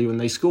positively when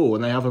they score,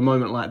 when they have a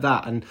moment like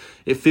that. And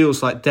it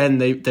feels like then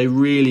they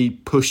really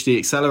push the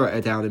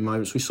accelerator down in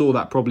moments. We saw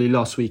that probably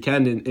last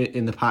weekend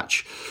in the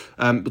patch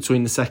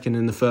between the second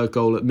and the third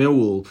goal at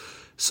Millwall.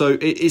 So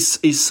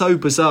it's so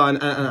bizarre,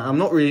 and I'm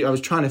not really. I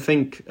was trying to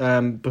think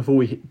before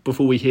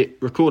we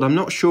hit record. I'm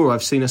not sure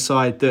I've seen a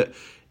side that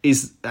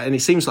is, and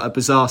it seems like a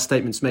bizarre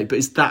statement to make, but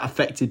is that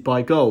affected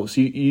by goals?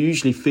 You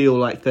usually feel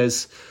like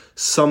there's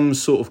some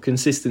sort of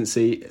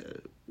consistency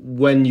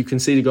when you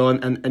concede a goal,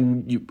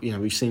 and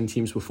we've seen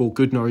teams before,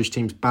 good Norwich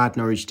teams, bad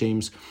Norwich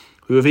teams,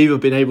 who have either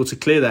been able to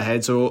clear their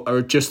heads or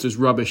are just as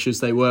rubbish as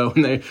they were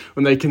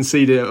when they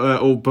conceded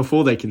or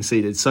before they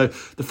conceded. So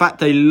the fact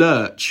they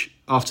lurch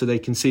after they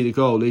concede a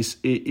goal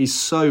is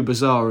so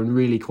bizarre and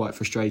really quite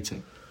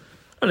frustrating.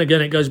 And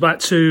again, it goes back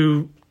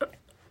to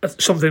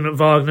something that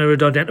Wagner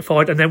had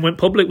identified and then went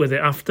public with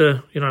it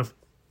after,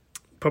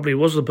 probably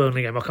was the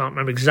Burnley game, I can't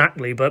remember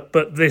exactly, but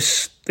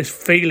this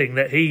feeling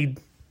that he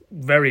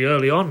very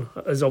early on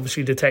has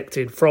obviously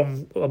detected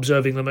from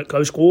observing them at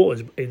close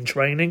quarters in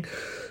training,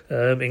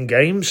 in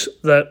games,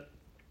 that,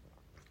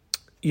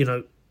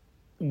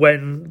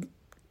 when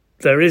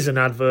there is an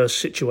adverse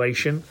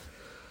situation,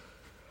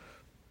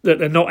 that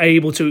they're not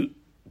able to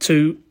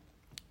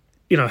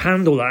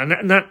handle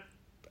that,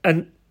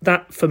 and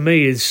that for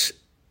me is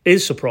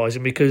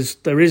surprising, because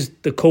there is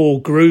the core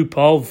group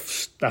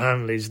of the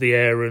Hanleys, the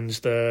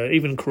Aarons,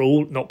 even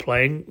Krul not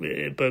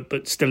playing,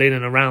 but still in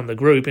and around the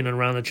group, in and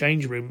around the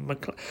change room.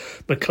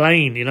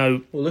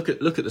 McLean, Well, look at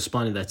the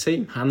spine of their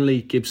team: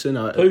 Hanley, Gibson.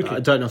 I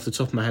don't know off the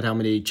top of my head how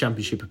many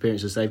championship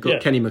appearances they've got. Yeah.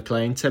 Kenny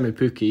McLean, Temu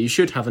Pukki. You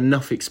should have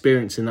enough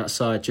experience in that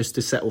side just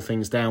to settle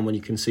things down when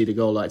you concede a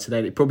goal like today.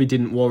 And it probably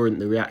didn't warrant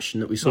the reaction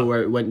that we saw,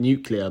 where it went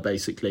nuclear,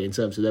 basically, in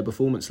terms of their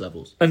performance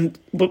levels. And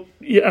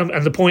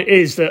the point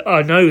is that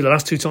I know the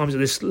last two times at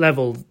this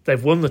level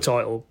they've won the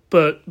title,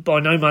 but by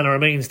no manner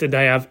of means did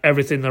they have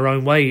everything their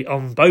own way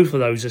on both of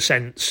those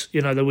ascents.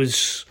 There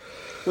was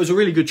It was a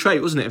really good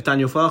trait, wasn't it, of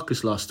Daniel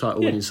Farkas' last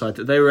title-winning side,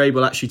 that they were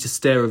able actually to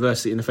stare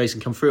adversity in the face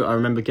and come through it. I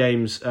remember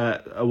games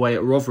away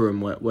at Rotherham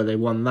where they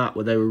won that,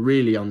 where they were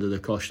really under the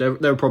cosh. There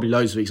were probably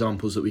loads of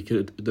examples that we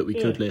could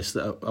list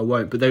that I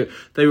won't, but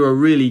they were a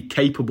really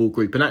capable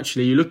group. And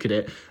actually, you look at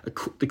it,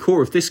 the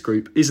core of this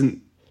group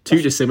isn't too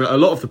dissimilar. A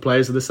lot of the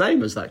players are the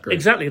same as that group.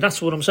 Exactly,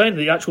 that's what I'm saying.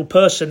 The actual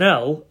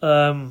personnel.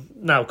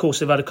 Now, of course,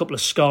 they've had a couple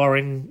of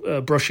scarring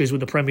brushes with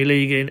the Premier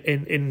League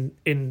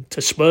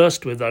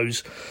interspersed with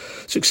those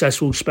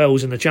successful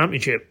spells in the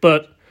Championship.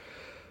 But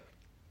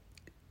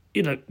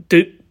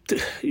do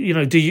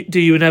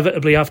you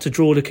inevitably have to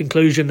draw the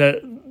conclusion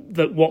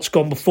that what's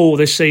gone before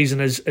this season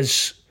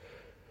has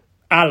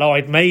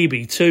allied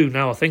maybe too,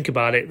 now I think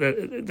about it,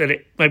 that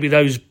it maybe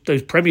those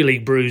Premier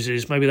League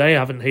bruises, maybe they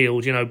haven't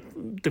healed,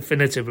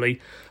 definitively.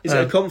 Is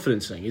it a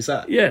confidence thing? Is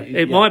that? Yeah,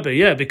 it might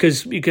be,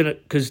 because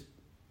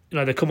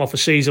they come off a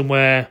season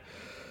where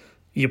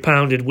you're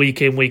pounded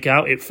week in, week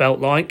out, it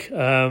felt like.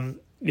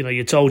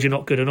 You're told you're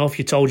not good enough,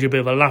 you're told you're a bit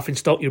of a laughing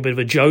stock, you're a bit of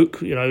a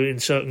joke, in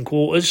certain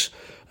quarters.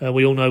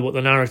 We all know what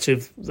the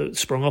narrative that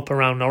sprung up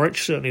around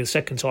Norwich, certainly the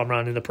second time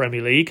round in the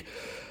Premier League.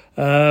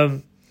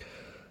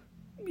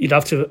 You'd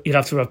have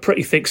to have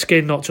pretty thick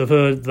skin not to have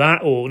heard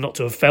that, or not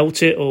to have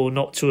felt it, or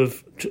not to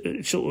have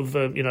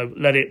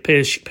let it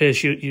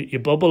pierce your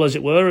bubble, as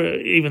it were.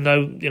 Even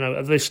though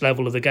at this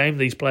level of the game,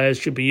 these players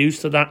should be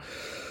used to that.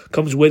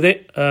 Comes with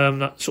it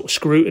that sort of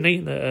scrutiny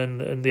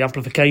and the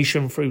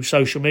amplification through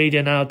social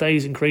media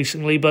nowadays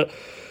increasingly. But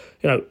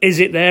is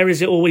it there?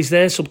 Is it always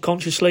there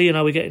subconsciously?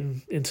 We're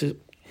getting into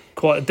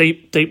quite a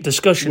deep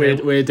discussion.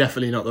 We're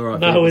definitely not the right.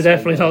 No, we're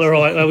definitely not the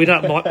right. No,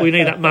 we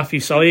need that Matthew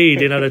Said,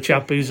 the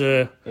chap who's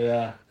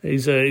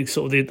he's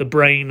sort of the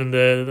brain and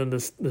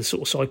the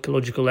sort of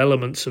psychological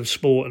elements of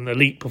sport and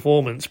elite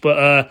performance.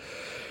 But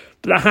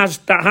that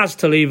has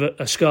to leave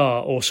a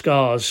scar or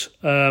scars.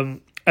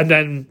 And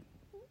then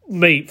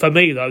for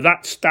me though,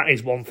 that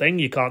is one thing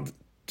you can't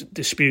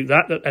dispute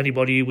that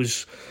anybody who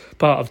was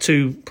part of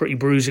two pretty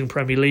bruising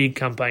Premier League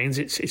campaigns,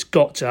 it's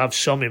got to have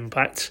some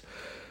impact.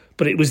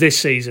 But it was this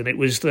season. It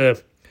was we're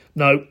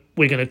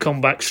going to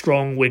come back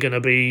strong. We're going to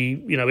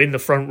be, in the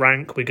front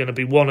rank. We're going to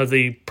be one of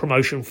the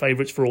promotion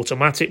favourites for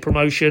automatic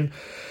promotion.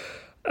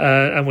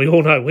 And we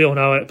all know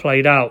how it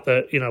played out.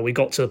 That we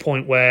got to the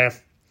point where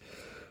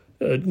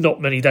not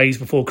many days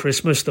before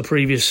Christmas, the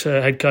previous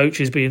head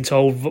coach is being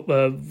told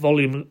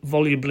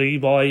volubly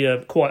by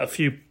quite a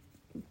few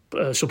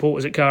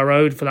supporters at Carrow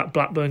Road for that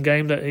Blackburn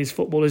game that his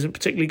football isn't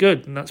particularly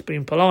good, and that's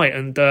being polite.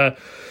 And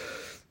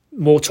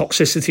more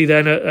toxicity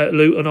then at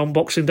Luton on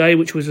Boxing Day,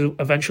 which was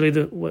eventually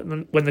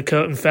when the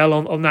curtain fell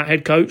on that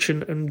head coach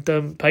and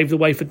paved the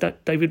way for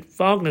David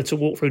Wagner to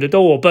walk through the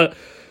door. But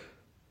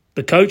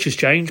the coach has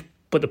changed,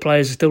 but the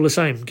players are still the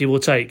same, give or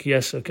take.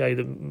 Yes, okay,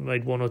 they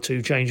made one or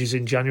two changes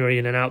in January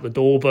in and out the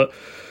door, but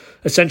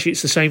essentially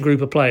it's the same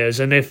group of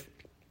players. And if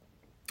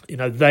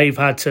they've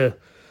had to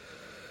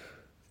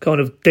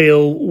kind of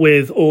deal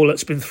with all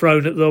that's been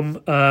thrown at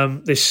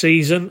them this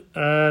season,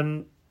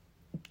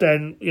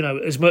 then,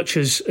 as much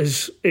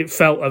as it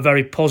felt a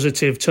very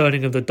positive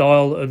turning of the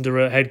dial under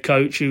a head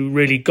coach who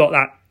really got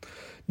that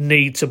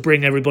need to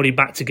bring everybody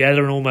back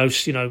together and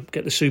almost,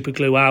 get the super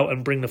glue out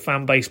and bring the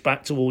fan base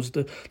back towards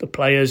the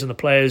players and the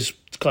players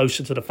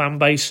closer to the fan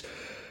base.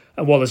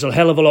 And while there's a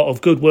hell of a lot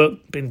of good work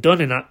been done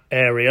in that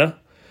area,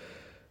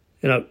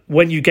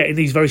 when you get in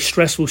these very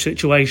stressful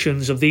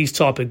situations of these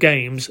type of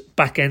games,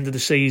 back end of the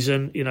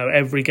season,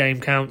 every game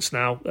counts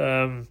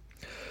now.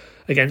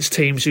 Against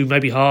teams who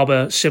maybe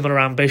harbour similar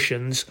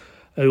ambitions,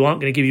 who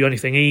aren't going to give you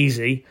anything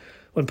easy,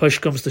 when push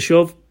comes to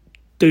shove,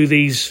 do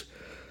these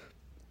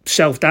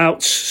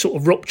self-doubts sort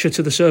of rupture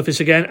to the surface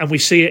again? And we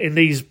see it in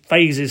these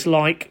phases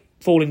like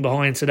falling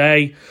behind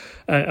today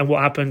and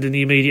what happened in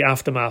the immediate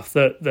aftermath,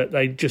 that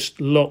they just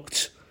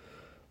looked...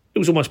 It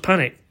was almost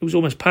panic. It was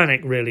almost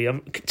panic, really.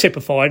 I'm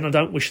typified, and I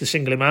don't wish to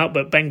single him out,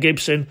 but Ben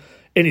Gibson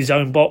in his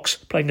own box,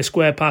 playing the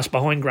square pass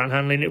behind Grant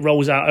Hanley, and it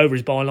rolls out over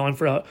his byline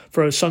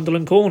for a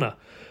Sunderland corner.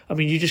 I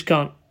mean, you just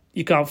can't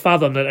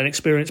fathom that an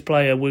experienced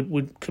player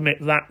would commit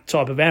that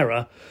type of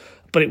error,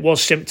 but it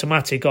was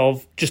symptomatic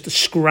of just a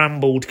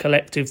scrambled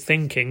collective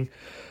thinking,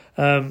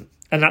 and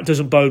that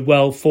doesn't bode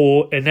well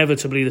for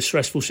inevitably the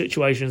stressful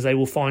situations they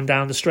will find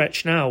down the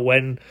stretch now,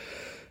 when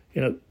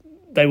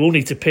they will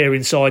need to peer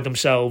inside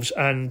themselves,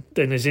 and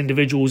then as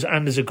individuals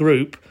and as a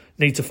group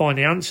need to find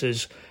the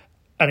answers.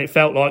 And it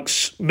felt like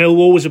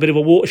Millwall was a bit of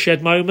a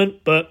watershed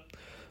moment, but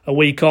a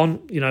week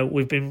on,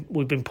 we've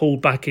been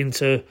pulled back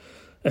into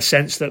a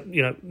sense that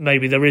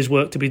maybe there is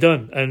work to be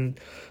done, and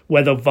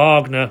whether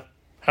Wagner,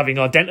 having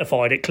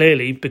identified it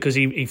clearly because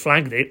he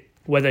flagged it,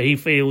 whether he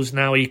feels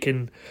now he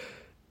can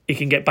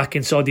get back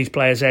inside these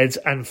players' heads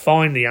and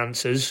find the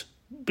answers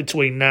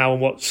between now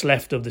and what's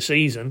left of the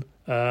season.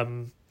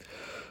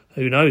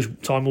 Who knows?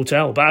 Time will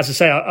tell. But as I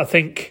say, I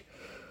think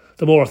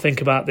the more I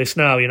think about this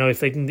now, if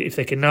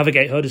they can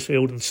navigate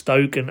Huddersfield and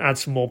Stoke and add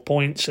some more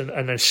points,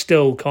 and they're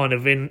still kind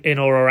of in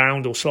or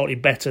around or slightly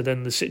better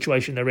than the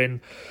situation they're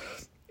in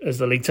as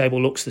the league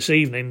table looks this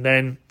evening,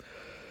 then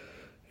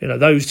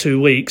those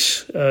 2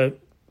 weeks,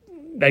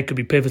 they could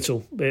be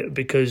pivotal,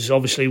 because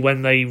obviously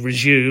when they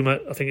resume,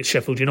 I think it's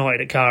Sheffield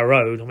United at Carrow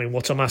Road, I mean,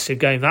 what a massive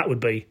game that would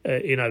be.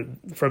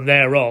 From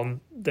there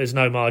on, there's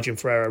no margin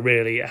for error,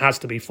 really. It has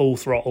to be full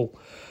throttle,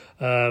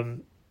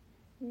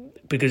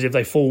 because if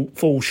they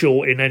fall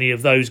short in any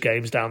of those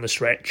games down the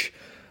stretch,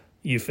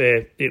 you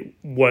fear it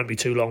won't be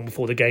too long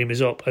before the game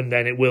is up, and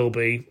then it will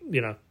be,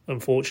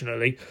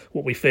 unfortunately,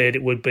 what we feared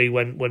it would be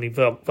when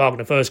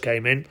Wagner first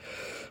came in,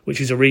 which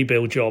is a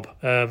rebuild job.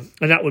 And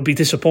that would be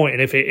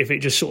disappointing if it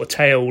just sort of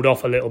tailed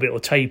off a little bit, or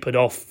tapered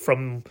off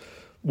from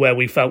where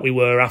we felt we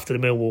were after the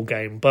Millwall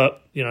game.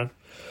 But,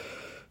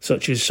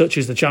 such is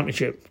the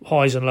Championship.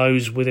 Highs and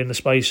lows within the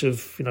space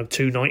of,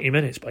 90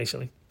 minutes,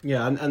 basically.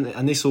 Yeah,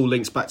 and this all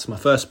links back to my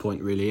first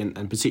point, really,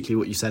 and particularly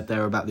what you said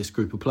there about this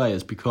group of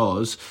players,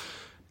 because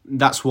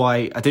that's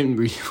why I didn't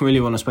really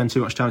want to spend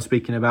too much time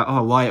speaking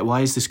about,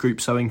 why is this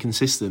group so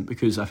inconsistent?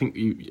 Because I think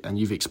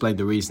you've explained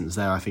the reasons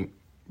there, I think,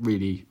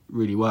 really,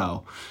 really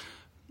well.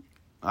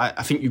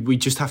 I think we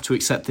just have to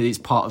accept that it's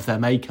part of their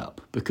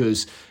makeup,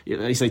 because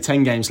they say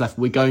 10 games left,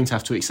 we're going to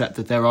have to accept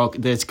that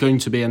there's going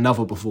to be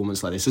another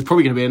performance like this. There's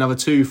probably going to be another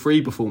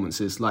 2-3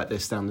 performances like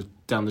this down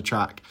the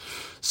track.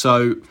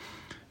 So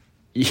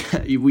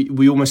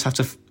we almost have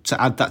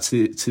to add that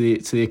to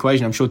the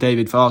equation. I'm sure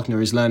David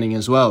Wagner is learning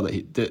as well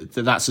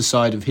that's a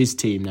side of his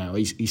team now.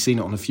 He's seen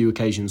it on a few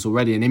occasions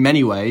already, and in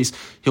many ways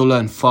he'll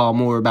learn far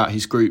more about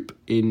his group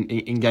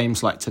in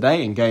games like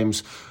today, in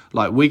games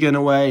like Wigan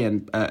away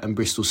and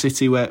Bristol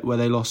City where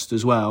they lost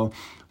as well,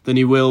 than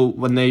he will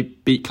when they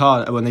beat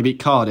Cardiff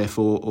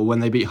or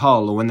when they beat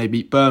Hull or when they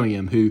beat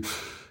Birmingham, who,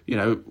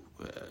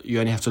 you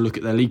only have to look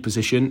at their league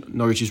position.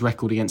 Norwich's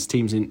record against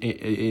teams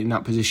in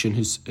that position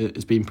has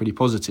been pretty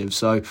positive.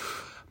 So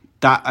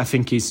that, I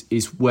think,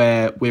 is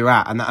where we're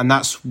at, and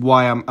that's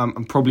why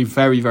I'm probably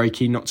very, very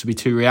keen not to be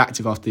too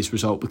reactive after this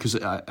result, because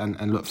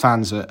and look,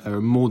 fans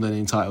are more than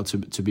entitled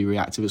to be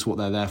reactive. It's what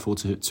they're there for,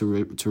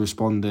 to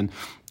respond and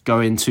go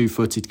in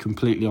 2-footed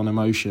completely on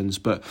emotions.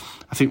 But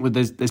I think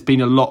there's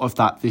been a lot of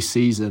that this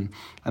season,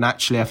 and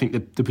actually I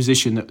think the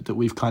position that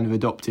we've kind of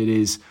adopted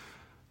is,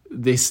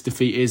 this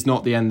defeat is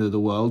not the end of the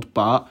world,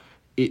 but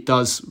it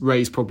does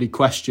raise probably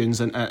questions,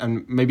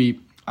 and maybe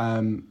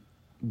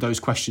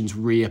those questions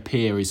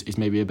reappear is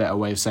maybe a better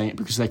way of saying it,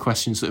 because they're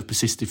questions that have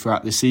persisted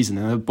throughout this season,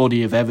 and the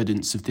body of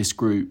evidence of this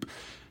group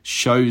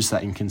shows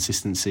that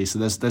inconsistency. So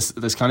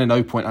there's kind of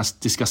no point us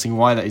discussing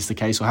why that is the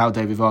case or how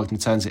David Wagner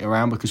turns it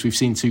around, because we've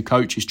seen 2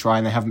 coaches try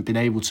and they haven't been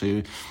able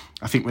to.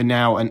 I think we're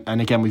now,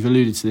 and again, we've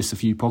alluded to this a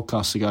few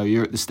podcasts ago,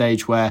 you're at the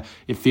stage where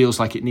it feels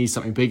like it needs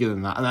something bigger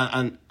than that.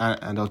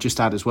 And I'll just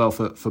add as well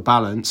for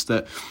balance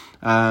that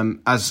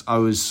as I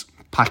was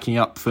packing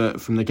up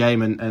from the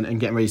game and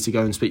getting ready to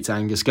go and speak to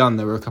Angus Gunn,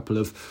 there were a couple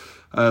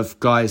of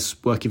guys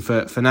working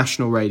for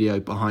national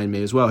radio behind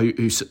me as well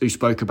who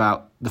spoke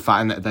about the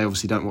fact, and that they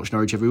obviously don't watch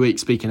Norwich every week,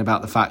 speaking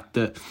about the fact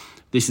that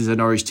this is a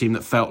Norwich team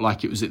that felt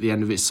like it was at the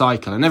end of its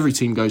cycle, and every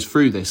team goes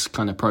through this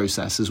kind of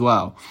process as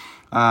well,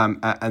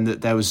 and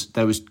that there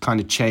was kind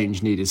of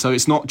change needed. So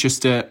it's not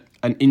just an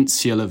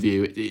insular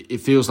view;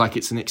 it feels like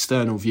it's an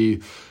external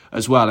view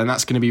as well, and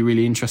that's going to be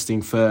really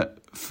interesting for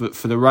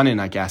the run-in,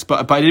 I guess.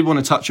 But I did want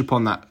to touch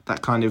upon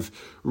that kind of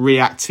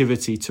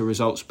reactivity to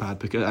results pad,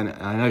 because, and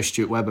I know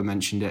Stuart Webber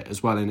mentioned it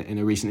as well in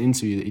a recent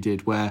interview that he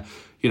did, where,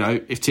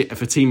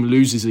 if a team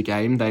loses a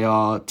game, they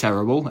are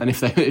terrible, and if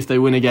they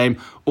win a game,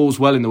 all's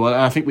well in the world.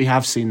 And I think we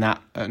have seen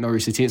that at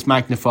Norwich City. It's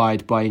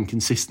magnified by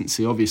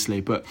inconsistency,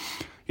 obviously, but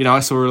I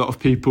saw a lot of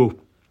people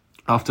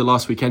after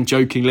last weekend,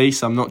 jokingly,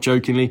 some not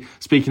jokingly,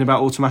 speaking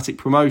about automatic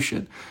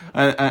promotion.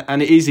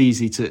 And it is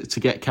easy to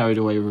get carried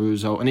away with a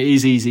result. And it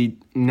is easy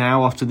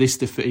now, after this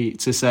defeat,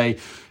 to say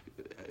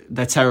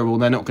they're terrible,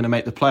 they're not going to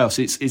make the playoffs.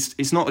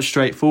 It's not as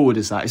straightforward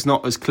as that. It's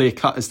not as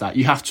clear-cut as that.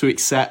 You have to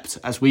accept,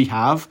 as we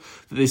have,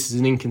 that this is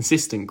an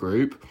inconsistent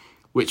group,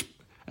 which,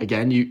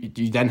 again,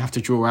 you then have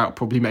to draw out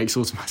probably makes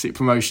automatic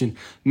promotion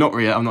not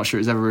real. I'm not sure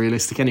it's ever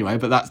realistic anyway,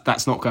 but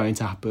that's not going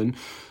to happen.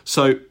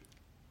 So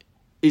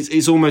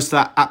it's almost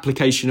that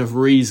application of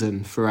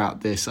reason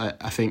throughout this, I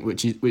think,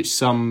 which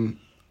some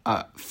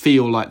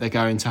feel like they're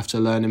going to have to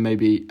learn and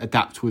maybe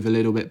adapt with a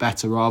little bit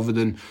better, rather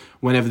than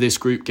whenever this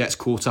group gets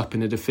caught up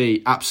in a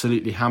defeat,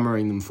 absolutely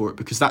hammering them for it,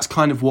 because that's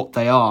kind of what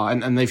they are,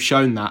 and they've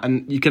shown that.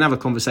 And you can have a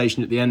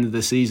conversation at the end of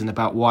the season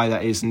about why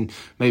that is and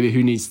maybe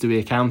who needs to be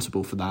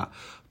accountable for that.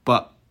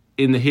 But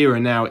in the here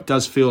and now, it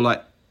does feel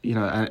like,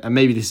 and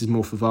maybe this is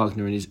more for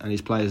Wagner and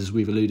his players, as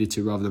we've alluded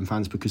to, rather than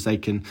fans, because as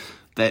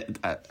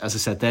I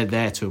said, they're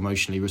there to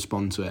emotionally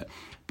respond to it.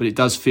 But it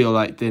does feel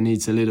like there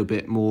needs a little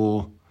bit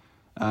more,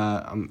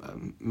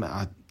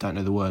 I don't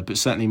know the word, but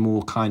certainly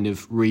more kind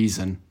of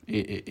reason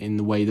in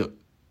the way that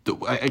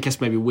I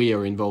guess maybe we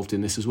are involved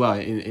in this as well,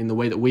 in the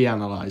way that we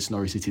analyse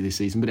Norwich City this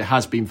season. But it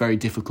has been very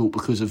difficult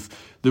because of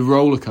the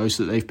rollercoaster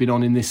that they've been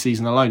on in this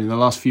season alone, in the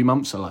last few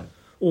months alone.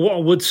 Well, what I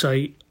would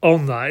say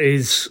on that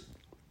is,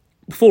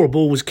 before a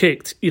ball was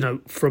kicked,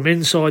 from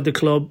inside the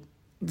club,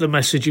 the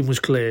messaging was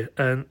clear,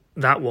 and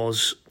that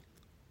was,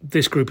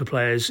 this group of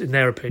players, in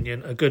their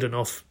opinion, are good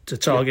enough to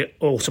target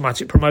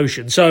automatic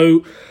promotion.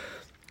 So,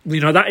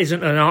 that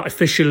isn't an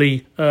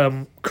artificially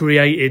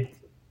created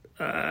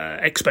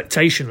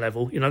expectation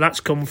level. That's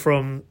come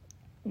from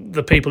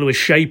the people who are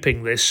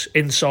shaping this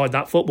inside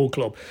that football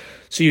club.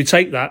 So you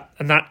take that,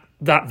 and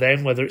that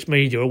then, whether it's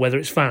media or whether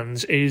it's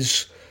fans,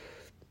 is,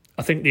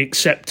 I think, the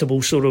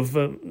acceptable sort of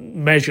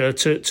measure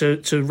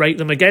to rate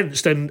them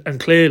against. And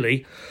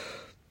clearly,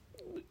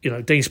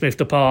 Dean Smith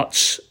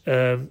departs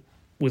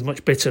with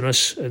much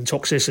bitterness and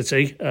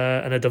toxicity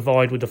and a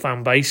divide with the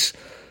fan base.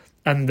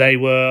 And they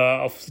were,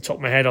 off the top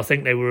of my head, I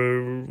think they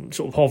were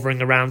sort of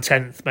hovering around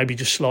 10th, maybe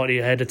just slightly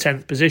ahead of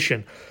 10th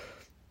position.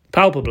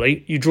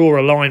 Palpably, you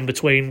draw a line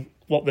between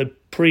what the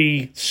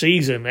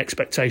pre-season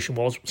expectation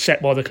was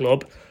set by the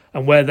club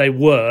and where they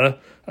were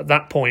at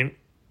that point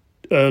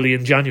early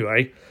in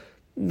January,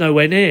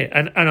 nowhere near.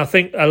 And I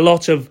think a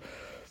lot of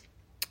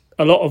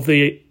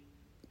the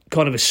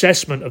kind of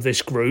assessment of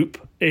this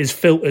group is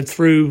filtered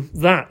through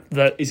that.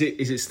 Is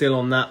it still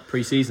on that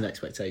pre-season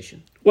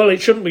expectation? Well,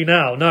 it shouldn't be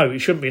now. No, it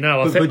shouldn't be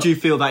now. But do you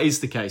feel that is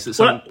the case?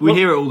 We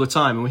hear it all the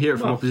time, and we hear it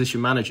from opposition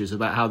managers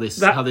about how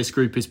this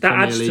group is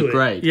Premier League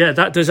great. Yeah,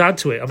 that does add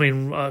to it. I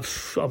mean, I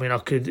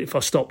could, if I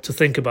stopped to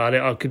think about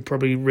it, I could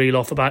probably reel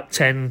off about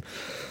 10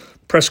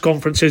 press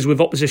conferences with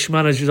opposition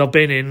managers I've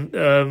been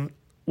in,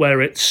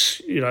 where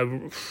it's,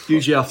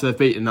 usually after they've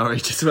beaten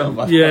Norwich as well.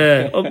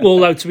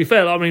 Although to be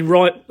fair, I mean,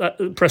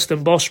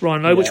 Preston boss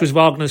Ryan Lowe, which was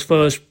Wagner's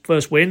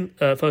first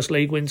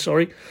league win.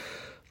 Sorry.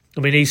 I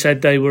mean, he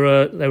said they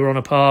were on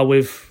a par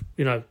with,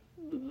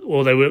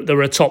 or they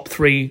were a top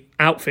 3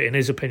 outfit in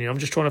his opinion. I'm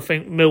just trying to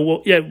think.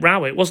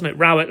 Rowett, wasn't it?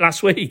 Rowett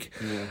last week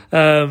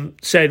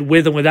said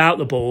with and without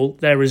the ball,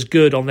 they're as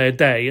good on their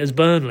day as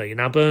Burnley.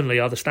 Now, Burnley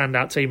are the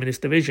standout team in this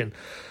division.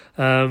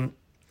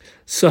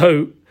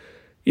 So,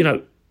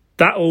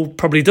 that all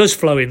probably does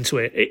flow into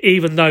it.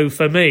 Even though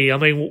for me, I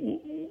mean,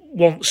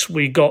 once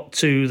we got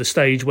to the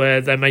stage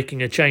where they're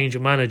making a change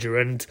of manager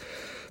and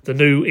the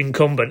new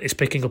incumbent is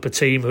picking up a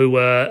team who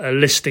were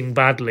listing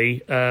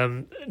badly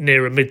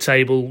nearer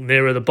mid-table,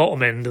 nearer the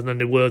bottom end than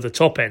they were the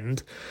top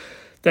end,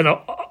 then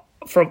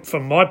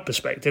from my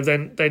perspective,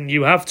 then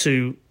you have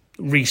to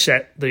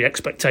reset the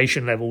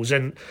expectation levels.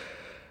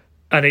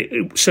 And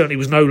it certainly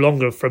was no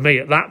longer, for me,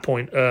 at that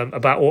point,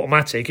 about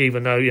automatic,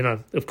 even though,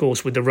 of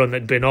course, with the run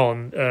that had been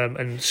on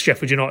and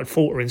Sheffield United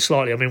faltering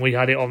slightly. I mean, we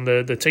had it on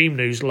the team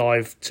news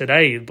live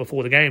today,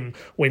 before the game.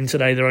 Win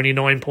today, they're only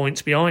 9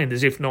 points behind,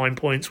 as if 9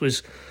 points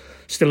was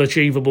still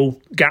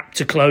achievable gap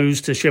to close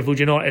to Sheffield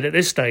United at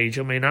this stage.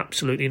 I mean,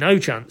 absolutely no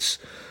chance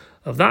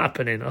of that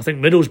happening. I think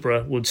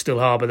Middlesbrough would still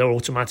harbour their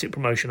automatic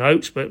promotion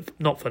hopes, but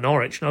not for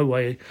Norwich, no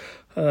way.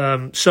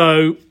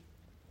 So,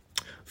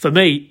 for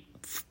me,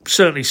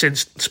 certainly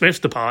since Smith's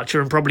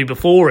departure and probably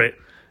before it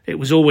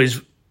was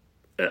always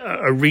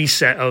a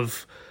reset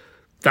of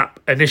that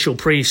initial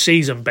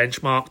pre-season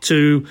benchmark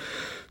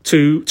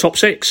to top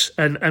 6,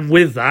 and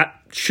with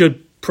that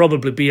should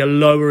probably be a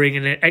lowering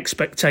in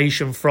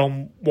expectation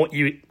from what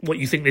you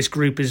think this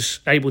group is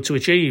able to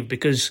achieve,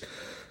 because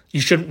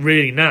you shouldn't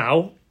really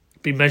now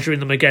be measuring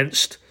them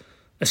against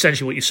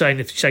essentially what you're saying.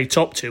 If you say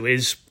top 2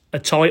 is a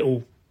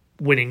title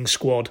winning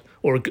squad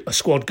or a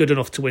squad good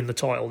enough to win the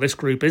title, this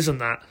group isn't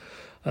that.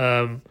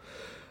 And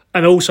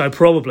also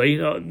probably,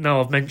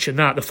 now I've mentioned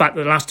that, the fact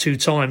that the last 2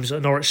 times a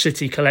Norwich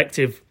City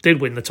collective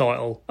did win the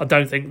title, I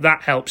don't think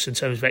that helps in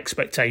terms of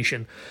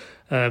expectation.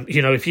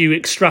 If you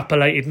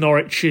extrapolated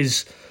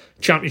Norwich's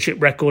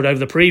championship record over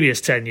the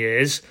previous 10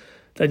 years,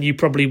 then you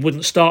probably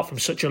wouldn't start from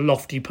such a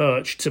lofty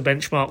perch to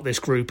benchmark this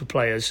group of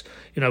players.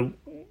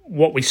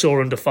 What we saw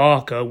under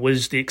Farker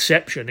was the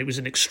exception. It was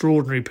an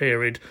extraordinary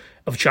period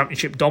of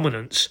championship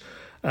dominance.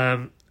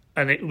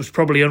 And it was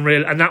probably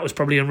unreal, and that was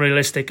probably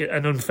unrealistic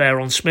and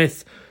unfair on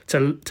Smith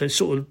to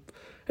sort of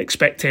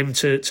expect him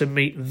to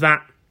meet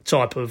that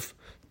type of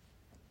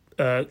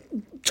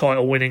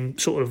title winning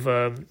sort of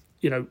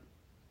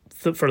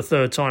for a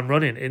third time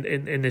running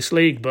in this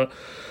league. But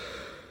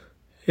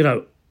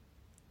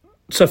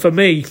so for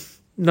me,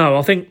 no,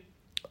 I think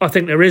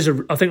there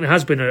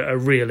has been a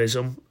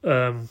realism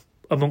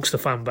amongst the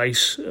fan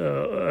base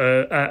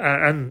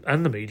and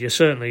the media,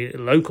 certainly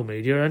local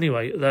media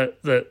anyway,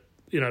 that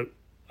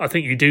I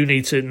think you do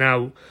need to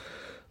now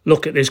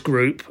look at this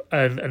group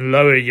and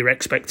lower your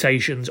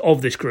expectations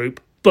of this group.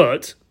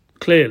 But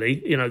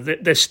clearly,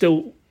 they're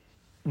still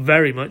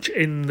very much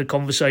in the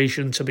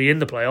conversation to be in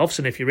the playoffs.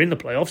 And if you're in the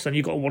playoffs, then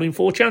you've got a 1 in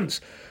 4 chance.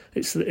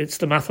 It's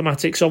the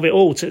mathematics of it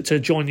all to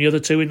join the other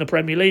 2 in the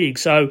Premier League.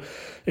 So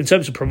in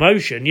terms of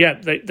promotion,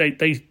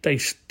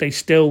 they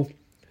still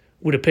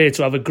would appear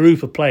to have a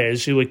group of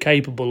players who are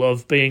capable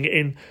of being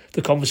in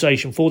the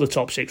conversation for the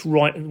top 6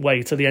 right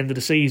way to the end of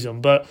the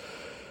season. But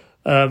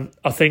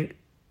I think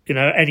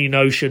any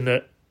notion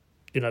that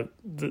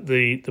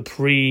the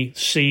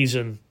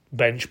pre-season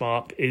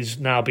benchmark is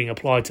now being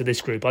applied to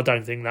this group, I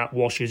don't think that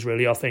washes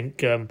really. I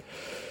think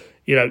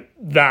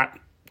that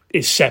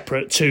is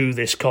separate to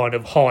this kind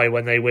of high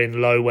when they win,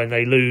 low when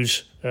they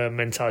lose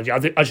mentality. I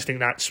just think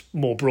that's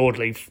more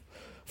broadly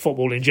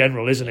football in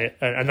general, isn't it?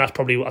 And that's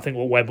probably, I think,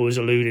 what Webber was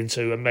alluding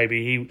to, and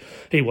maybe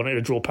he wanted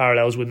to draw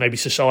parallels with maybe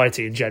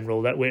society in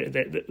general, that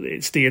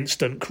it's the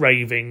instant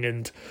craving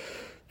and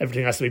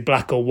everything has to be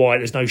black or white,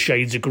 there's no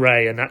shades of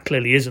grey, and that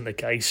clearly isn't the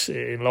case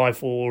in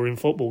life or in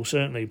football,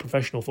 certainly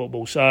professional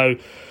football. So,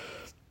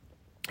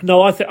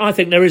 no, I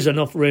think there is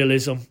enough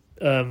realism,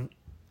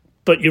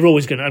 but you're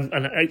always going to,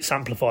 and it's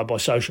amplified by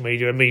social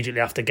media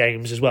immediately after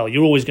games as well,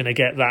 you're always going to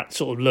get that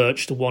sort of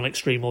lurch to one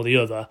extreme or the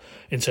other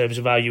in terms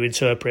of how you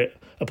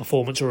interpret a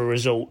performance or a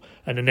result,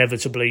 and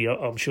inevitably,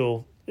 I'm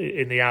sure,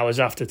 in the hours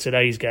after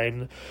today's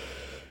game,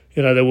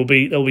 there will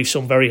be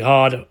some very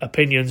hard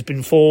opinions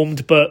been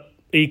formed, but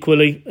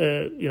equally,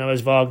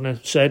 as Wagner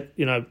said,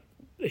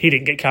 he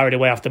didn't get carried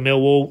away after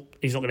Millwall.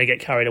 He's not going to get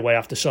carried away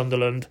after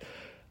Sunderland.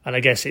 And I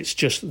guess it's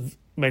just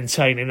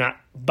maintaining that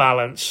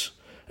balance,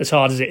 as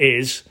hard as it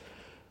is,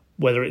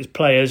 whether it's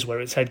players,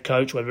 whether it's head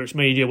coach, whether it's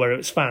media, whether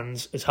it's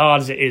fans, as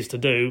hard as it is to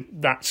do,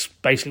 that's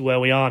basically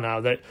where we are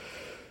now. That,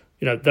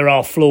 there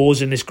are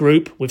flaws in this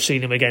group. We've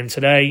seen them again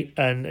today,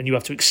 and you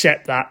have to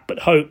accept that, but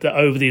hope that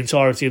over the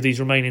entirety of these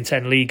remaining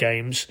 10 league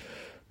games,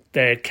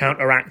 they're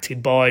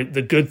counteracted by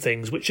the good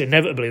things, which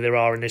inevitably there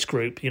are in this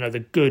group.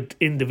 The good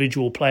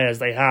individual players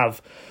they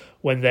have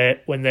when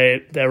they're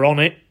on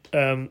it.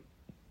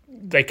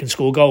 They can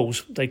score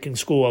goals. They can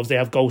score goals. They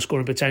have goal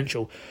scoring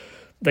potential.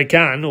 They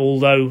can,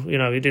 although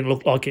it didn't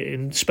look like it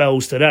in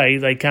spells today.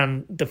 They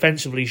can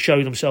defensively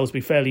show themselves to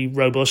be fairly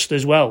robust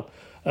as well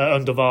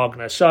under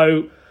Wagner.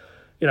 So,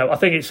 I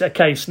think it's a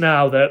case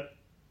now that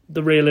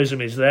the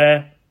realism is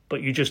there,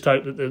 but you just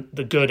hope that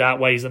the good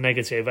outweighs the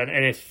negative. And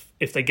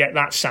if they get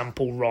that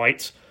sample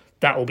right,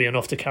 that will be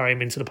enough to carry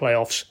them into the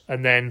playoffs.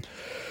 And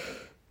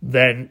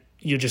then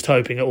you're just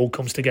hoping it all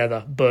comes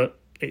together. But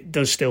it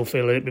does still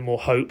feel a little bit more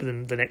hope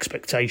than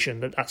expectation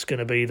that that's going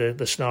to be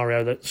the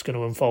scenario that's going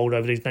to unfold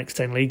over these next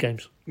 10 league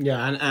games.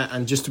 Yeah,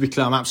 and just to be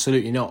clear, I'm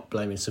absolutely not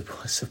blaming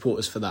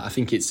supporters for that. I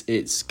think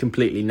it's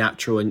completely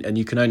natural, and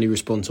you can only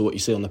respond to what you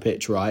see on the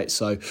pitch, right?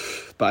 So,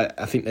 but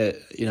I think that,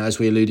 as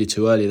we alluded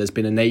to earlier, there's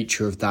been a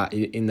nature of that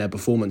in their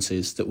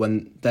performances, that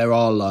when there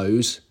are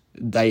lows,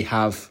 they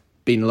have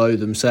been low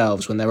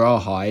themselves. When there are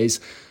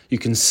highs, you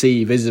can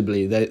see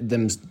visibly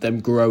them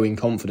growing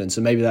confidence,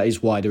 and maybe that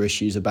is wider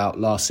issues about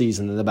last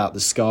season and about the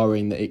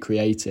scarring that it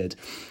created.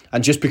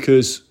 And just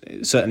because,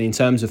 certainly in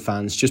terms of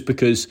fans, just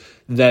because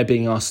they're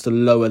being asked to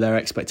lower their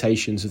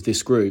expectations of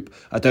this group,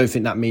 I don't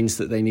think that means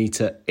that they need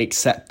to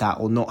accept that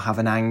or not have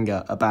an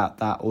anger about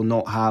that or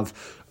not have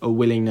a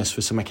willingness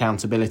for some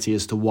accountability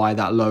as to why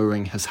that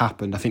lowering has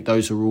happened. I think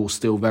those are all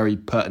still very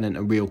pertinent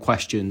and real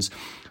questions.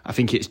 I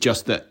think it's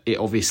just that it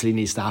obviously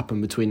needs to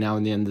happen between now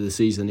and the end of the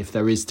season if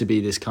there is to be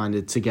this kind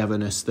of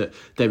togetherness that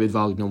David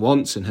Wagner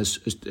wants and has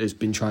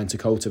been trying to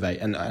cultivate.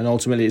 And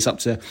ultimately it's up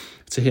to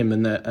him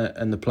and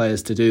the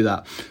players to do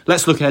that.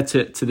 Let's look ahead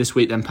to this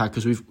week then, Pat,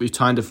 because we've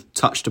kind of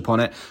touched upon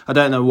it. I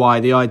don't know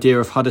why the idea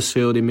of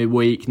Huddersfield in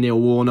midweek, Neil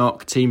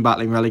Warnock, team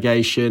battling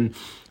relegation,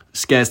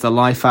 scares the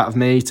life out of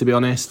me, to be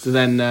honest.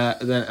 Then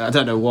I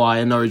don't know why,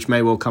 and Norwich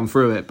may well come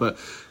through it, but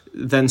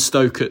then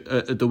Stoke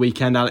at the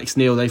weekend, Alex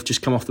Neil, they've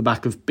just come off the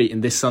back of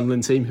beating this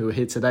Sunderland team who are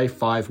here today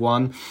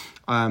 5-1.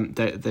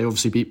 They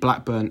obviously beat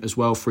Blackburn as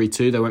well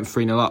 3-2. They went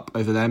 3-0 up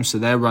over them, so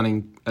they're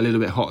running a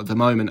little bit hot at the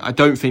moment. I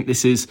don't think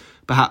this is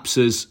perhaps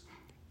as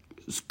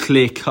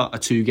clear-cut a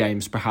two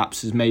games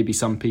perhaps as maybe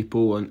some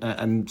people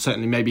and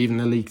certainly maybe even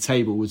the league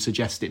table would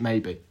suggest it may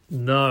be.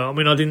 No, I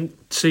mean, I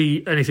didn't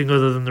see anything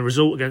other than the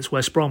result against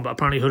West Brom, but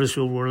apparently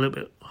Huddersfield were a little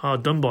bit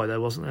hard done by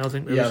there, wasn't they? I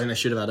think they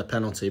should have had a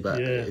penalty,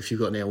 but if you've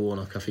got Neil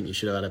Warnock, I think you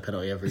should have had a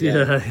penalty every game.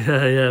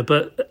 Yeah.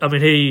 But, I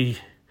mean,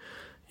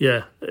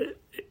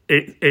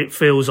 it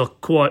feels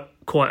like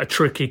quite a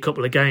tricky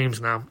couple of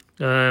games now.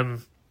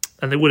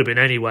 And it would have been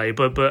anyway,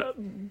 but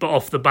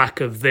off the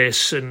back of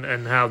this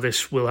and how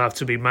this will have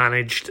to be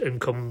managed and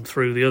come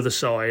through the other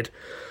side,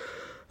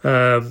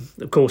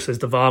 of course, there's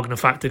the Wagner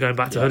factor going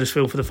back to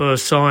Huddersfield for the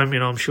first time.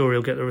 I'm sure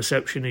he'll get the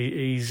reception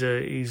he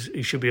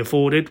should be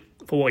afforded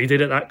for what he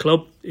did at that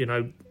club.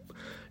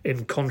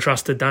 In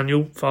contrast to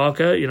Daniel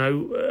Farke,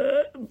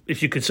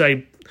 if you could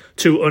say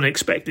too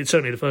unexpected,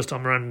 certainly the first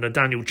time around in the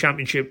Daniel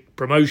Championship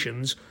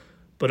promotions,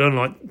 but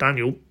unlike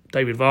Daniel,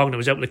 David Wagner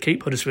was able to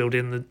keep Huddersfield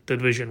in the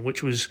division,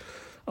 which was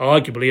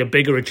arguably a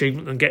bigger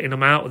achievement than getting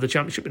them out of the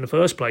Championship in the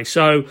first place.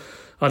 So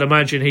I'd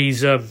imagine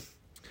he's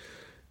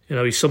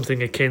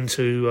something akin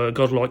to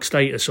godlike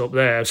status up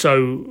there.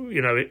 So,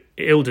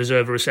 he'll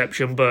deserve a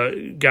reception,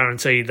 but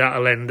guaranteed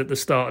that'll end at the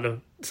start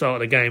of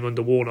the game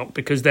under Warnock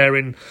because they're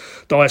in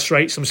dire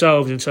straits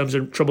themselves in terms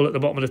of trouble at the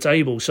bottom of the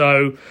table.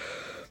 So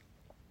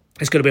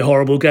it's going to be a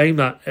horrible game,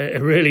 that.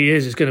 It really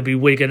is. It's going to be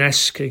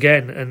Wigan-esque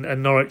again,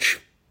 and Norwich,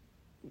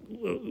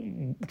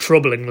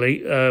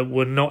 troublingly,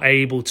 were not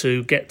able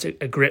to get to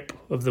a grip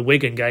of the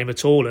Wigan game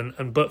at all,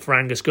 and but for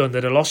Angus Gunn,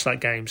 they'd have lost that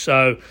game.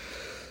 So,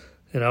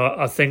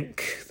 I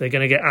think they're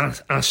going to get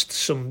asked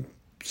some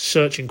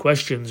searching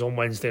questions on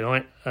Wednesday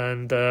night,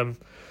 and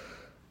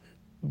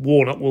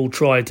Warnock will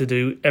try to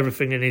do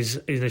everything in his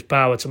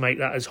power to make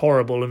that as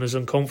horrible and as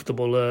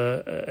uncomfortable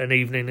an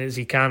evening as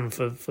he can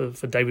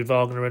for David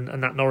Wagner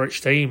and that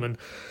Norwich team. And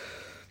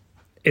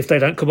if they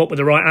don't come up with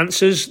the right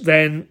answers,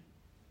 then,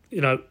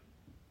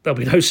 there'll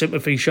be no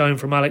sympathy shown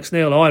from Alex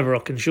Neil either, I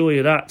can assure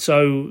you that.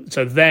 So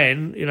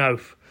then,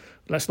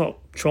 let's not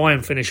try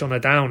and finish on a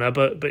downer,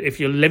 but if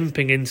you're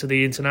limping into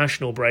the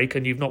international break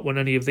and you've not won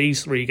any of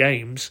these 3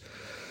 games,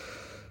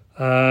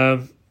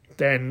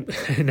 then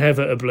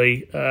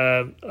inevitably,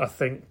 I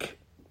think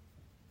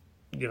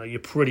you're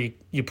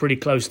pretty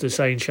close to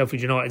saying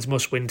Sheffield United's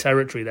must-win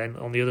territory then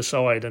on the other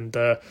side, and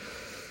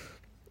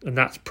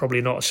that's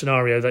probably not a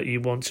scenario that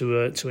you want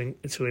to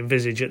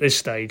envisage at this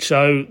stage.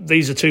 So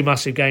these are 2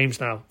 massive games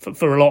now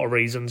for a lot of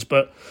reasons,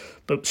 but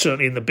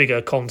certainly in the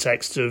bigger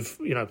context of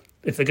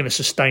if they're going to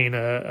sustain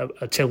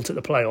a tilt at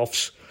the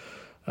playoffs,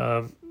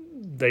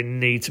 they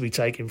need to be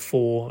taking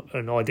 4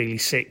 and ideally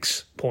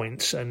 6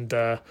 points, and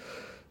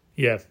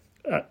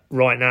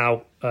right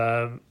now,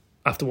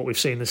 after what we've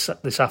seen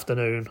this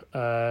afternoon,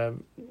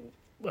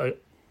 I'd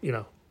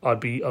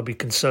be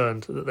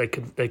concerned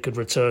that they could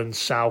return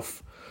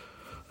south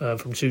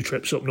from 2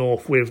 trips up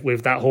north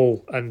with that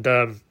haul, and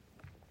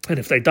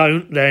if they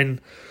don't, then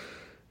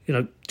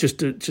just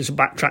to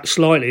backtrack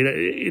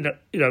slightly,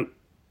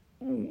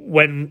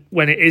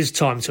 when it is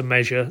time to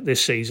measure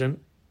this season,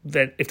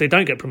 then if they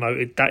don't get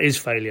promoted, that is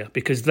failure,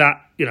 because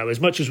that as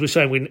much as we're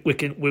saying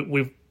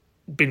we've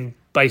been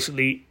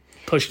basically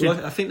pushed.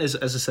 Well, I think there's,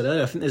 as I said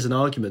earlier, I think there's an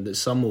argument that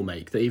some will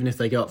make that even if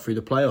they go up through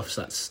the playoffs,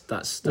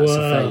 that's a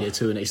failure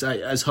to an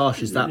extent. As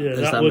harsh as that,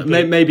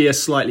 maybe a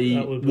slightly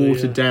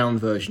watered down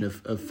version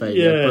of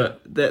failure.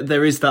 But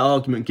there is that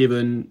argument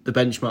given the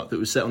benchmark that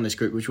was set on this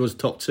group, which was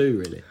top 2,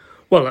 really.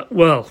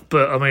 Well,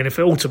 but I mean, if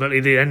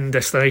ultimately the end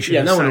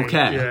destination, no one will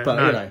care.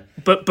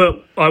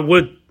 But I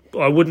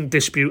wouldn't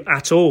dispute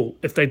at all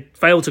if they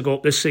fail to go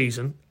up this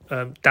season.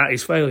 That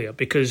is failure,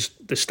 because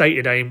the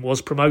stated aim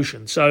was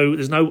promotion. So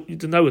there's no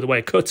other way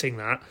of cutting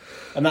that.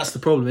 And that's the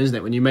problem, isn't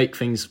it? When you make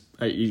things,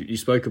 you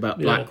spoke about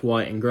black,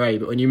 white, and grey,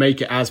 but when you make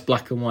it as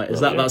black and white as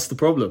that's the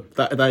problem.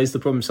 That is the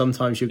problem.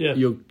 Sometimes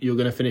you're going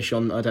to finish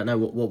on, I don't know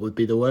what would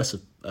be the worst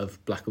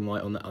of black and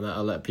white on that.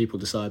 I'll let people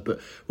decide.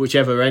 But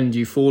whichever end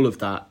you fall of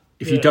that,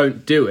 if you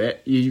don't do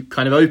it, you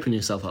kind of open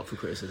yourself up for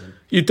criticism.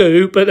 You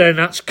do, but then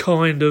that's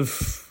kind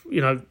of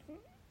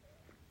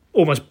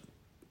almost.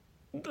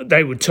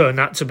 They would turn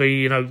that to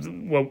be,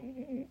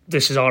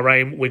 this is our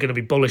aim, we're going to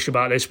be bullish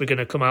about this, we're going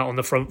to come out on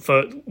the front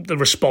foot. The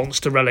response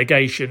to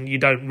relegation, you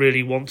don't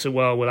really want to,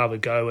 we'll have a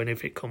go, and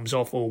if it comes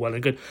off, all well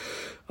and good.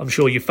 I'm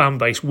sure your fan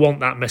base want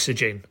that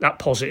messaging, that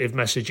positive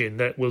messaging,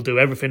 that we'll do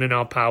everything in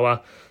our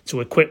power to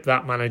equip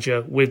that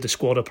manager with the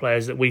squad of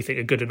players that we think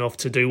are good enough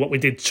to do what we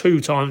did 2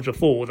 times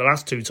before, the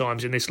last 2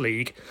 times in this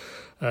league,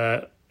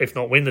 if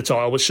not win the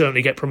title, but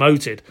certainly get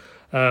promoted.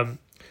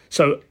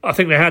 So I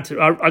think they had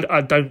to.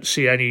 I don't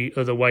see any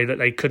other way that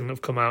they couldn't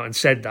have come out and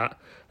said that,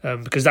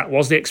 because that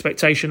was the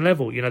expectation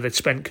level. They'd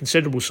spent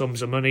considerable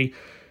sums of money.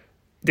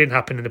 Didn't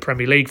happen in the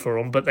Premier League for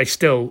them, but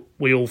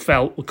we all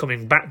felt, were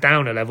coming back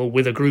down a level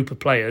with a group of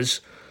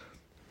players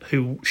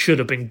who should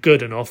have been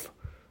good enough,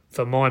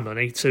 for my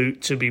money,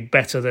 to be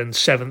better than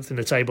 7th in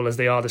the table as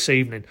they are this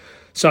evening.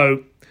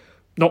 So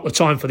not the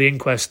time for the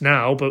inquest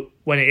now, but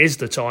when it is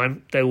the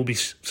time, there will be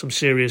some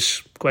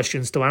serious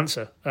questions to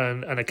answer,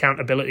 and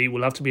accountability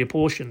will have to be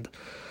apportioned,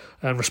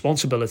 and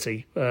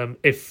responsibility,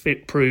 if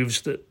it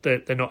proves that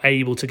they're not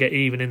able to get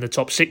even in the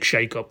top 6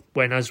 shake-up,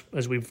 when, as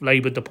we've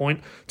laboured the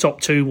point,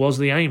 top 2 was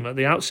the aim at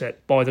the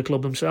outset by the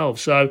club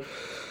themselves. So,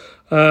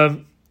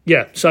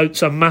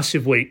 so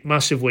massive week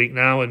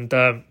now, and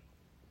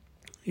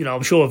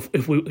I'm sure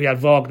if we had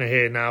Wagner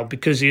here now,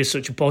 because he is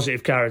such a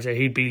positive character,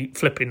 he'd be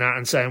flipping that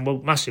and saying, well,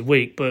 massive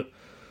week, but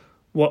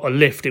what a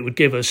lift it would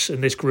give us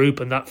in this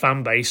group and that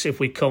fan base if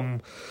we come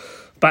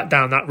back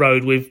down that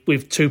road with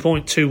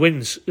 2.2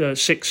 wins,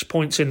 6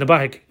 points in the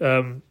bag,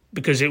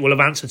 because it will have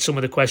answered some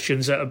of the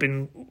questions that have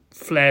been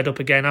flared up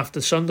again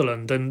after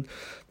Sunderland. And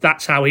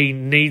that's how he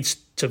needs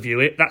to view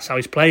it. That's how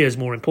his players,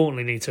 more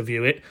importantly, need to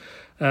view it.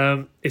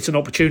 It's an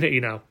opportunity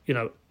now.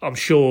 I'm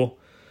sure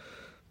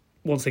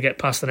once they get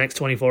past the next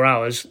 24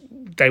 hours,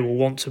 they will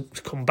want to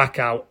come back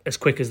out as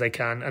quick as they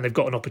can, and they've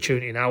got an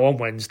opportunity now on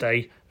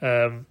Wednesday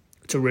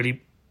to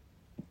really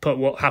put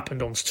what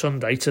happened on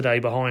Sunday today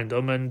behind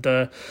them and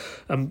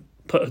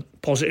put a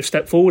positive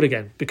step forward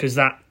again, because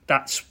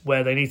that's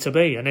where they need to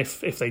be. And if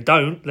they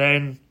don't,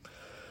 then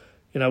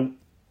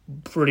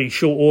pretty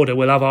short order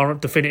we'll have our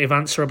definitive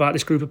answer about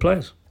this group of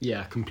players.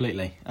 Yeah,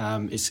 completely.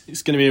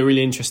 It's going to be a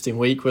really interesting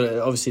week.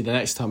 Well, obviously, the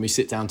next time we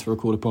sit down to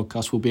record a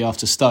podcast will be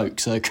after Stoke.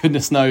 So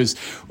goodness knows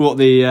what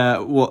the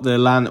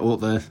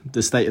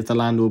state of the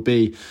land will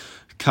be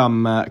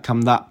come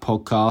that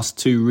podcast.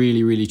 2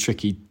 really, really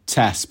tricky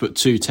tests, but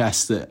 2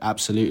 tests that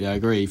absolutely, I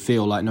agree,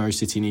 feel like Norwich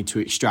City need to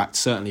extract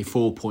certainly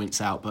 4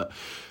 points out. But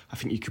I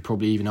think you could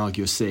probably even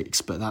argue a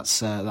 6, but that's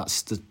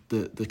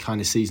the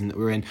kind of season that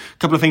we're in. A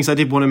couple of things I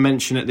did want to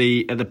mention at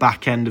the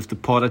back end of the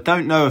pod. I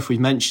don't know if we've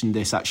mentioned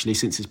this actually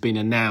since it's been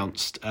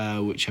announced,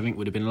 which I think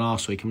would have been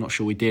last week. I'm not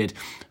sure we did.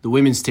 The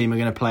women's team are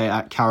going to play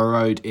at Carrow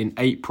Road in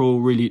April.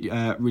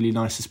 Really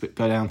nice to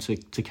go down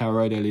to Carrow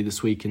Road early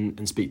this week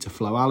and speak to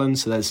Flo Allen.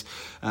 So there's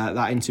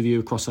that interview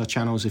across our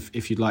channels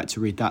if you'd like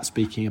to read that,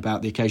 speaking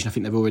about the occasion. I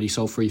think they've already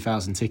sold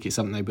 3,000 tickets,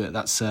 haven't they? But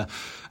that's the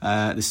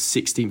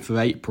 16th of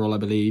April, I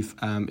believe.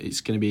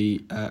 It's going to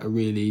be a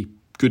really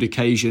good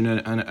occasion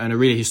and a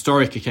really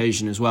historic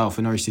occasion as well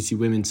for Norwich City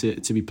women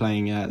to be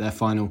playing their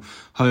final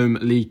home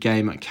league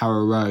game at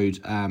Carrow Road,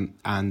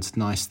 and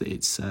nice that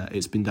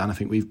it's been done. I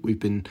think we've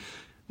been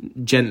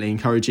gently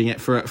encouraging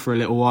it for a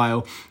little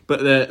while.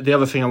 But the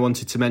other thing I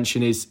wanted to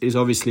mention is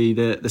obviously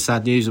the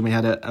sad news, and we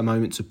had a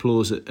moment's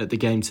applause at the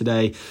game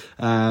today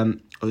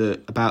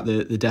about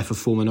the death of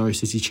former Norwich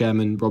City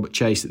chairman Robert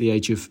Chase at the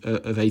age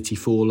of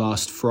 84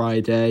 last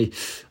Friday.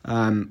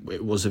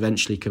 It was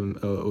eventually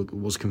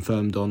was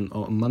confirmed on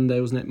Monday,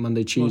 wasn't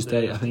it?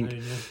 Tuesday, I think.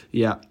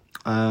 Yeah.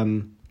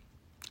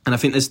 And I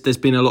think there's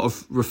been a lot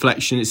of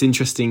reflection. It's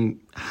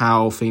interesting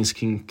how things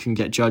can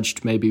get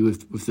judged, maybe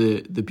with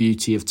the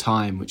beauty of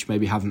time, which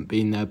maybe haven't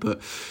been there. But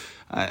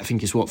I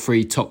think it's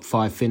 3 top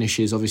 5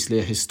 finishes, obviously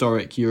a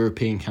historic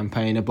European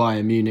campaign, a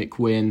Bayern Munich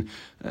win,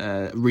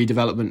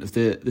 redevelopment of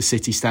the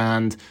City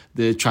stand,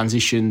 the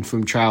transition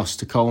from Trous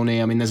to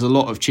Colney. I mean, there's a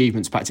lot of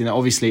achievements packed in there.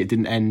 Obviously, it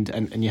didn't end,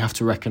 and you have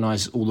to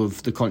recognise all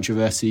of the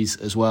controversies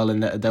as well.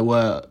 And there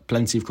were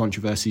plenty of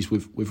controversies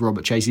with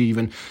Robert Chase.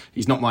 Even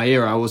he's not my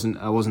era. I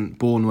wasn't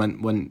born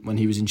when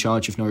he was in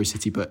charge of Norwich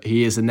City, but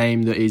he is a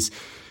name that is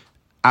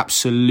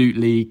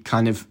absolutely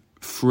kind of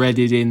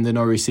threaded in the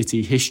Norwich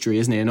City history,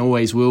 isn't it? And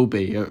always will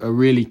be a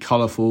really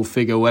colourful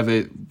figure,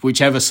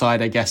 whichever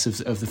side, I guess,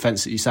 of the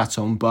fence that you sat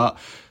on. But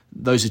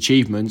those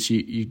achievements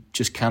you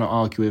just cannot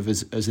argue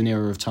with as an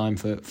era of time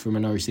from a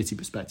Norwich City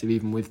perspective,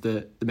 even with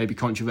the maybe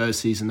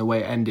controversies and the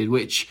way it ended,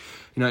 which,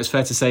 it's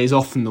fair to say is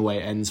often the way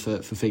it ends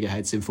for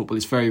figureheads in football.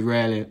 It's very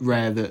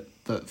rare that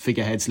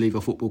figureheads leave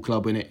a football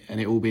club and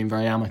it all being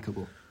very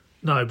amicable.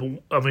 No,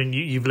 but I mean,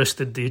 you've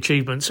listed the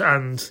achievements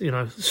and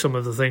some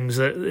of the things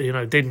that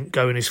didn't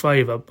go in his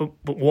favour. But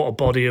what a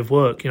body of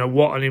work!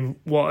 What an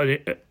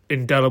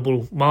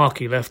indelible mark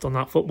he left on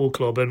that football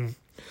club. And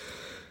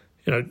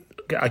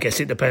I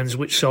guess it depends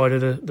which side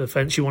of the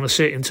fence you want to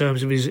sit in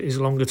terms of his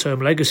longer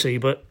term legacy.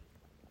 But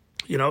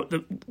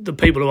the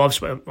people who I've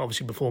spoken,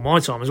 obviously before my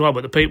time as well,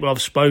 but the people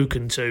I've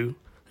spoken to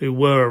who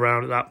were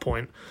around at that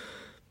point,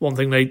 one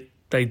thing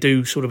they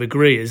do sort of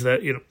agree is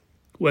that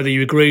whether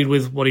you agreed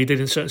with what he did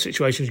in certain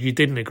situations, you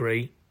didn't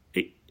agree,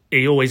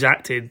 he always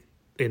acted,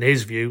 in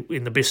his view,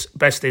 in the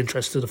best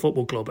interest of the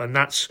football club, and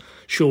that's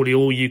surely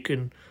all you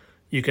can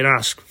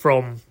ask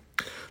from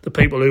the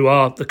people who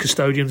are the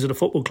custodians of the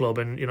football club.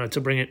 And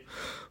to bring it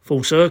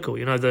full circle,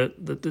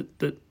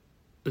 the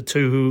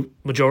two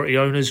majority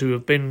owners who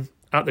have been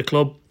at the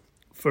club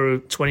for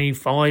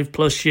 25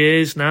 plus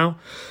years now.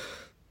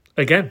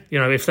 Again,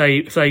 if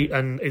they,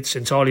 and it's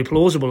entirely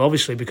plausible,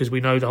 obviously, because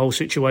we know the whole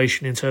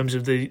situation in terms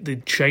of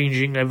the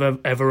changing,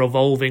 ever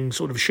evolving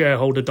sort of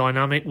shareholder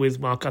dynamic with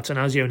Mark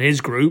Attanasio and his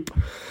group.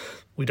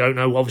 We don't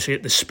know, obviously,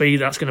 at the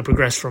speed that's going to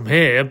progress from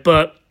here.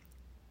 But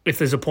if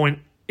there's a point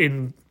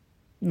in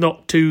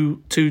not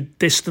too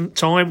distant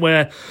time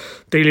where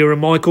Delia and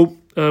Michael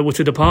were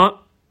to depart,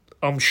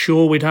 I'm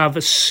sure we'd have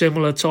a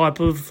similar type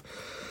of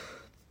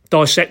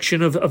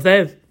dissection of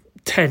their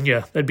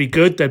tenure. They'd be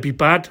good, they'd be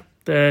bad.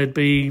 There'd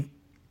be,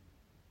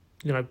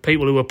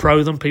 people who were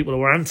pro them, people who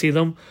were anti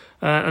them,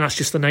 and that's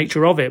just the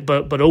nature of it.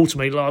 But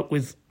ultimately, like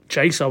with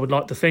Chase, I would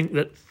like to think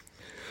that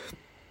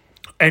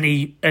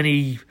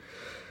any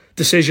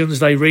decisions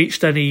they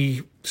reached,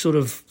 any sort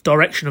of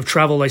direction of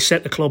travel they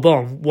set the club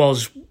on,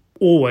 was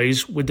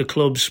always with the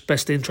club's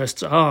best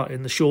interests at heart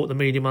in the short, the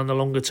medium, and the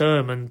longer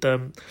term.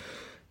 And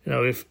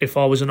if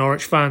I was a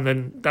Norwich fan,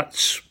 then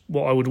that's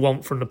what I would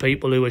want from the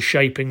people who are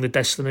shaping the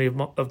destiny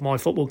of my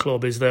football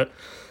club, is that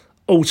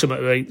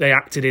ultimately they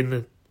acted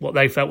in what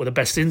they felt were the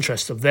best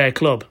interests of their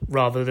club,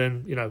 rather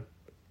than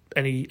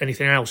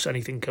anything else,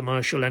 anything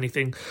commercial,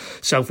 anything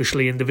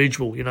selfishly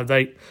individual.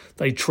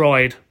 They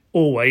tried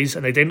always,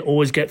 and they didn't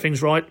always get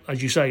things right,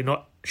 as you say.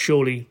 Not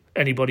surely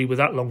anybody with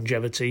that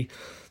longevity,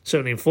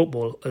 certainly in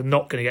football, are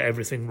not going to get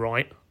everything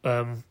right.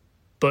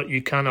 But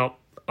you cannot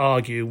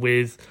argue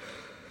with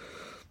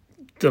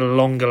the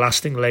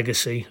longer-lasting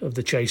legacy of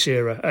the Chase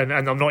era, and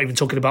I'm not even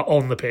talking about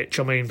on the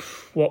pitch. I mean,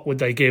 what would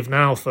they give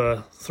now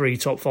for 3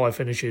 top 5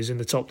 finishes in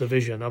the top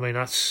division? I mean,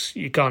 that's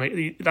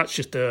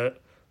just a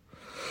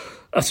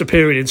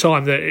period in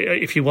time that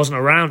if he wasn't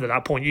around at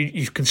that point,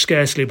 you can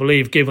scarcely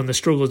believe, given the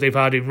struggles they've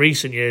had in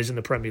recent years in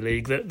the Premier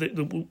League,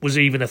 that was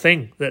even a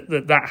thing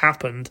that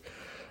happened.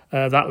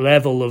 That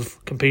level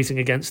of competing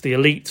against the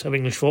elite of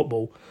English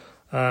football,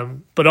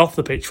 but off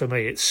the pitch for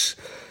me, it's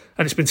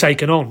been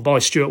taken on by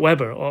Stuart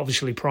Webber,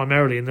 obviously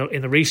primarily in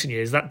the recent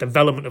years, that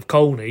development of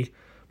Colney.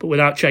 But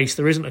without Chase,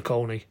 there isn't a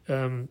Colney,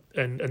 and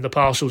the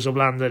parcels of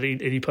land that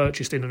he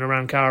purchased in and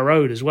around Carrow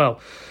Road as well.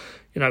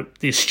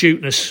 the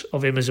astuteness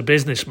of him as a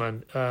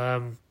businessman,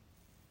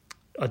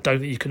 I don't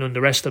think you can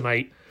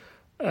underestimate.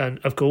 And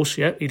of course,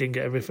 he didn't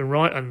get everything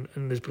right, and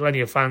there's plenty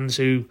of fans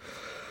who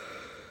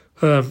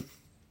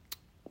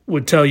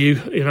would tell you,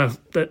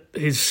 that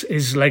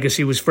his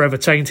legacy was forever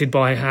tainted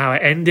by how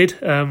it ended.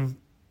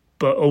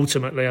 But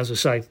ultimately, as I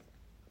say,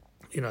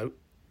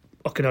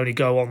 I can only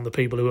go on the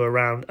people who were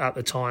around at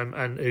the time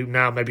and who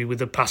now, maybe with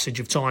the passage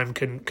of time,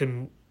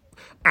 can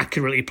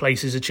accurately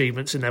place his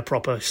achievements in their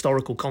proper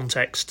historical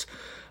context.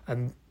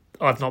 And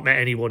I've not met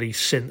anybody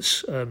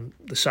since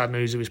the sad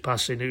news of his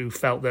passing who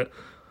felt that,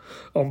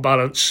 on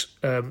balance,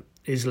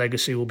 his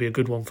legacy will be a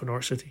good one for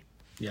Norwich City.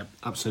 Yeah,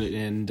 absolutely,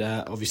 and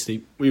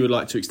obviously we would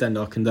like to extend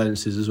our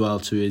condolences as well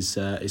to his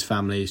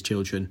family, his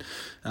children,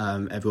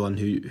 everyone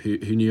who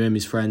knew him,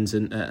 his friends,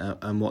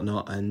 and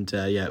whatnot. And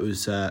it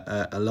was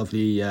a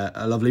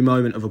lovely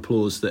moment of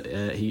applause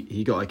that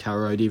he got at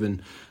Carrow Road,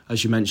 even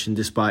as you mentioned,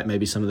 despite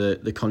maybe some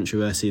of the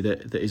controversy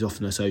that is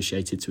often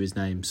associated to his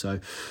name. So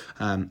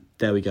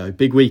there we go.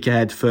 Big week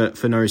ahead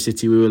for Norwich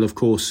City. We will of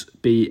course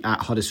be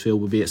at Huddersfield,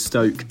 we'll be at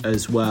Stoke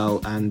as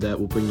well, and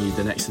we'll bring you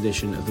the next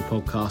edition of the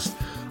podcast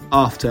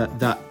after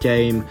that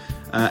game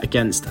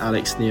against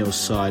Alex Neil's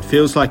side.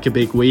 Feels like a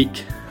big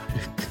week.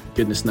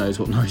 Goodness knows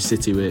what Norwich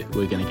City we're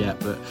going to get,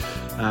 but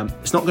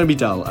it's not going to be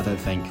dull, I don't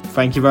think.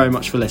 Thank you very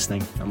much for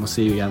listening, and we'll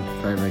see you again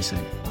very, very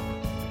soon.